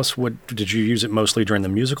Atmos? Did you use it mostly during the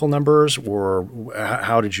musical numbers, or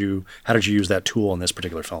how did you use that tool in this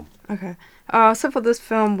particular film? Okay. So for this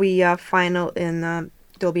film, we final in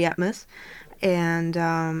Dolby Atmos, and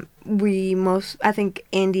I think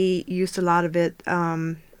Andy used a lot of it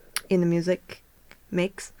in the music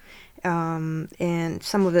mix, and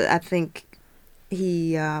some of it I think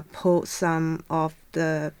he pulled some of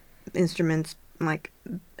the instruments like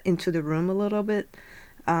into the room a little bit,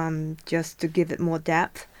 just to give it more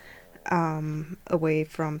depth, away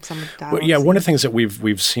from some of the dialogue. Well, one of the things that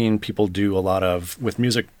we've seen people do a lot of with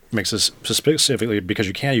music mixes, specifically because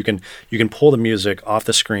you can pull the music off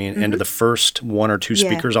the screen into the first one or two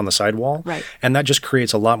speakers on the sidewall, right? And that just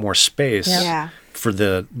creates a lot more space for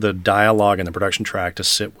the dialogue and the production track to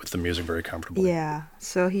sit with the music very comfortably. Yeah,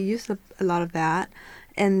 so he used a lot of that,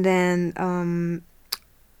 and then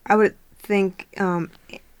I would think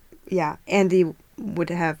Andy would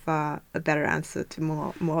have a better answer to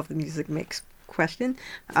more of the music mix question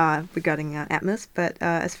regarding Atmos, but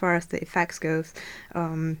as far as the effects goes,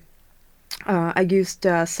 I used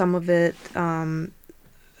some of it for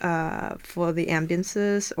the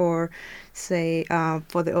ambiances, or say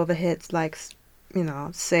for the overheads, like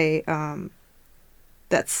say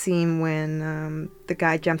that scene when the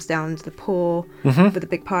guy jumps down into the pool for the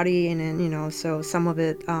big party, and then so some of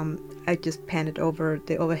it I just panned it over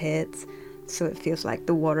the overheads, so it feels like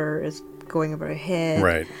the water is going over her head,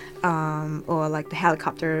 right? Or like the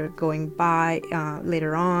helicopter going by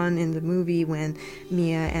later on in the movie when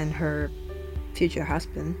Mia and her future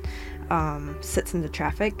husband sits in the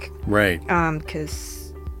traffic, right? Because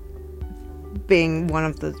being one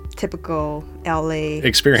of the typical LA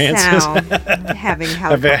experiences, having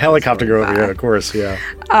a helicopter go over, of course, yeah.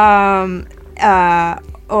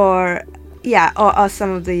 Or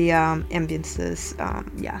some of the ambiances,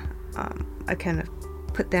 I kind of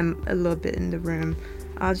put them a little bit in the room,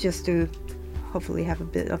 just to hopefully have a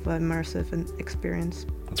bit of an immersive experience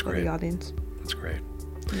for the audience. That's great.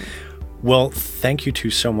 Yeah. Well, thank you two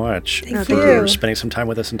so much Thank for you. spending some time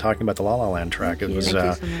with us and talking about the La La Land track. Thank It you. was, Thank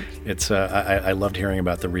you so much. it's, I loved hearing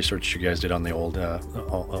about the research you guys did on the old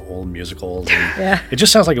musicals. And Yeah. it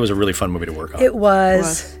just sounds like it was a really fun movie to work on. It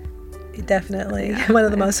was. Definitely. One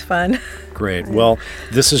of the most fun. Great. Well,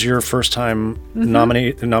 this is your first time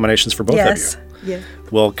nominations for both Yes. of you. Yeah.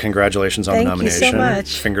 Well, congratulations on the Thank you so nomination.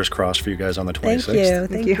 much. Fingers crossed for you guys on the 26th.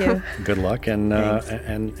 Thank you. Thank you. you. Good luck, and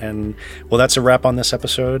well, that's a wrap on this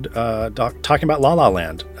episode. Talking about La La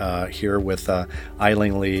Land here with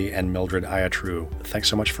Eileen Lee and Mildred Ayatru. Thanks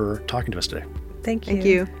so much for talking to us today. Thank you. Thank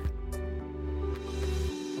you.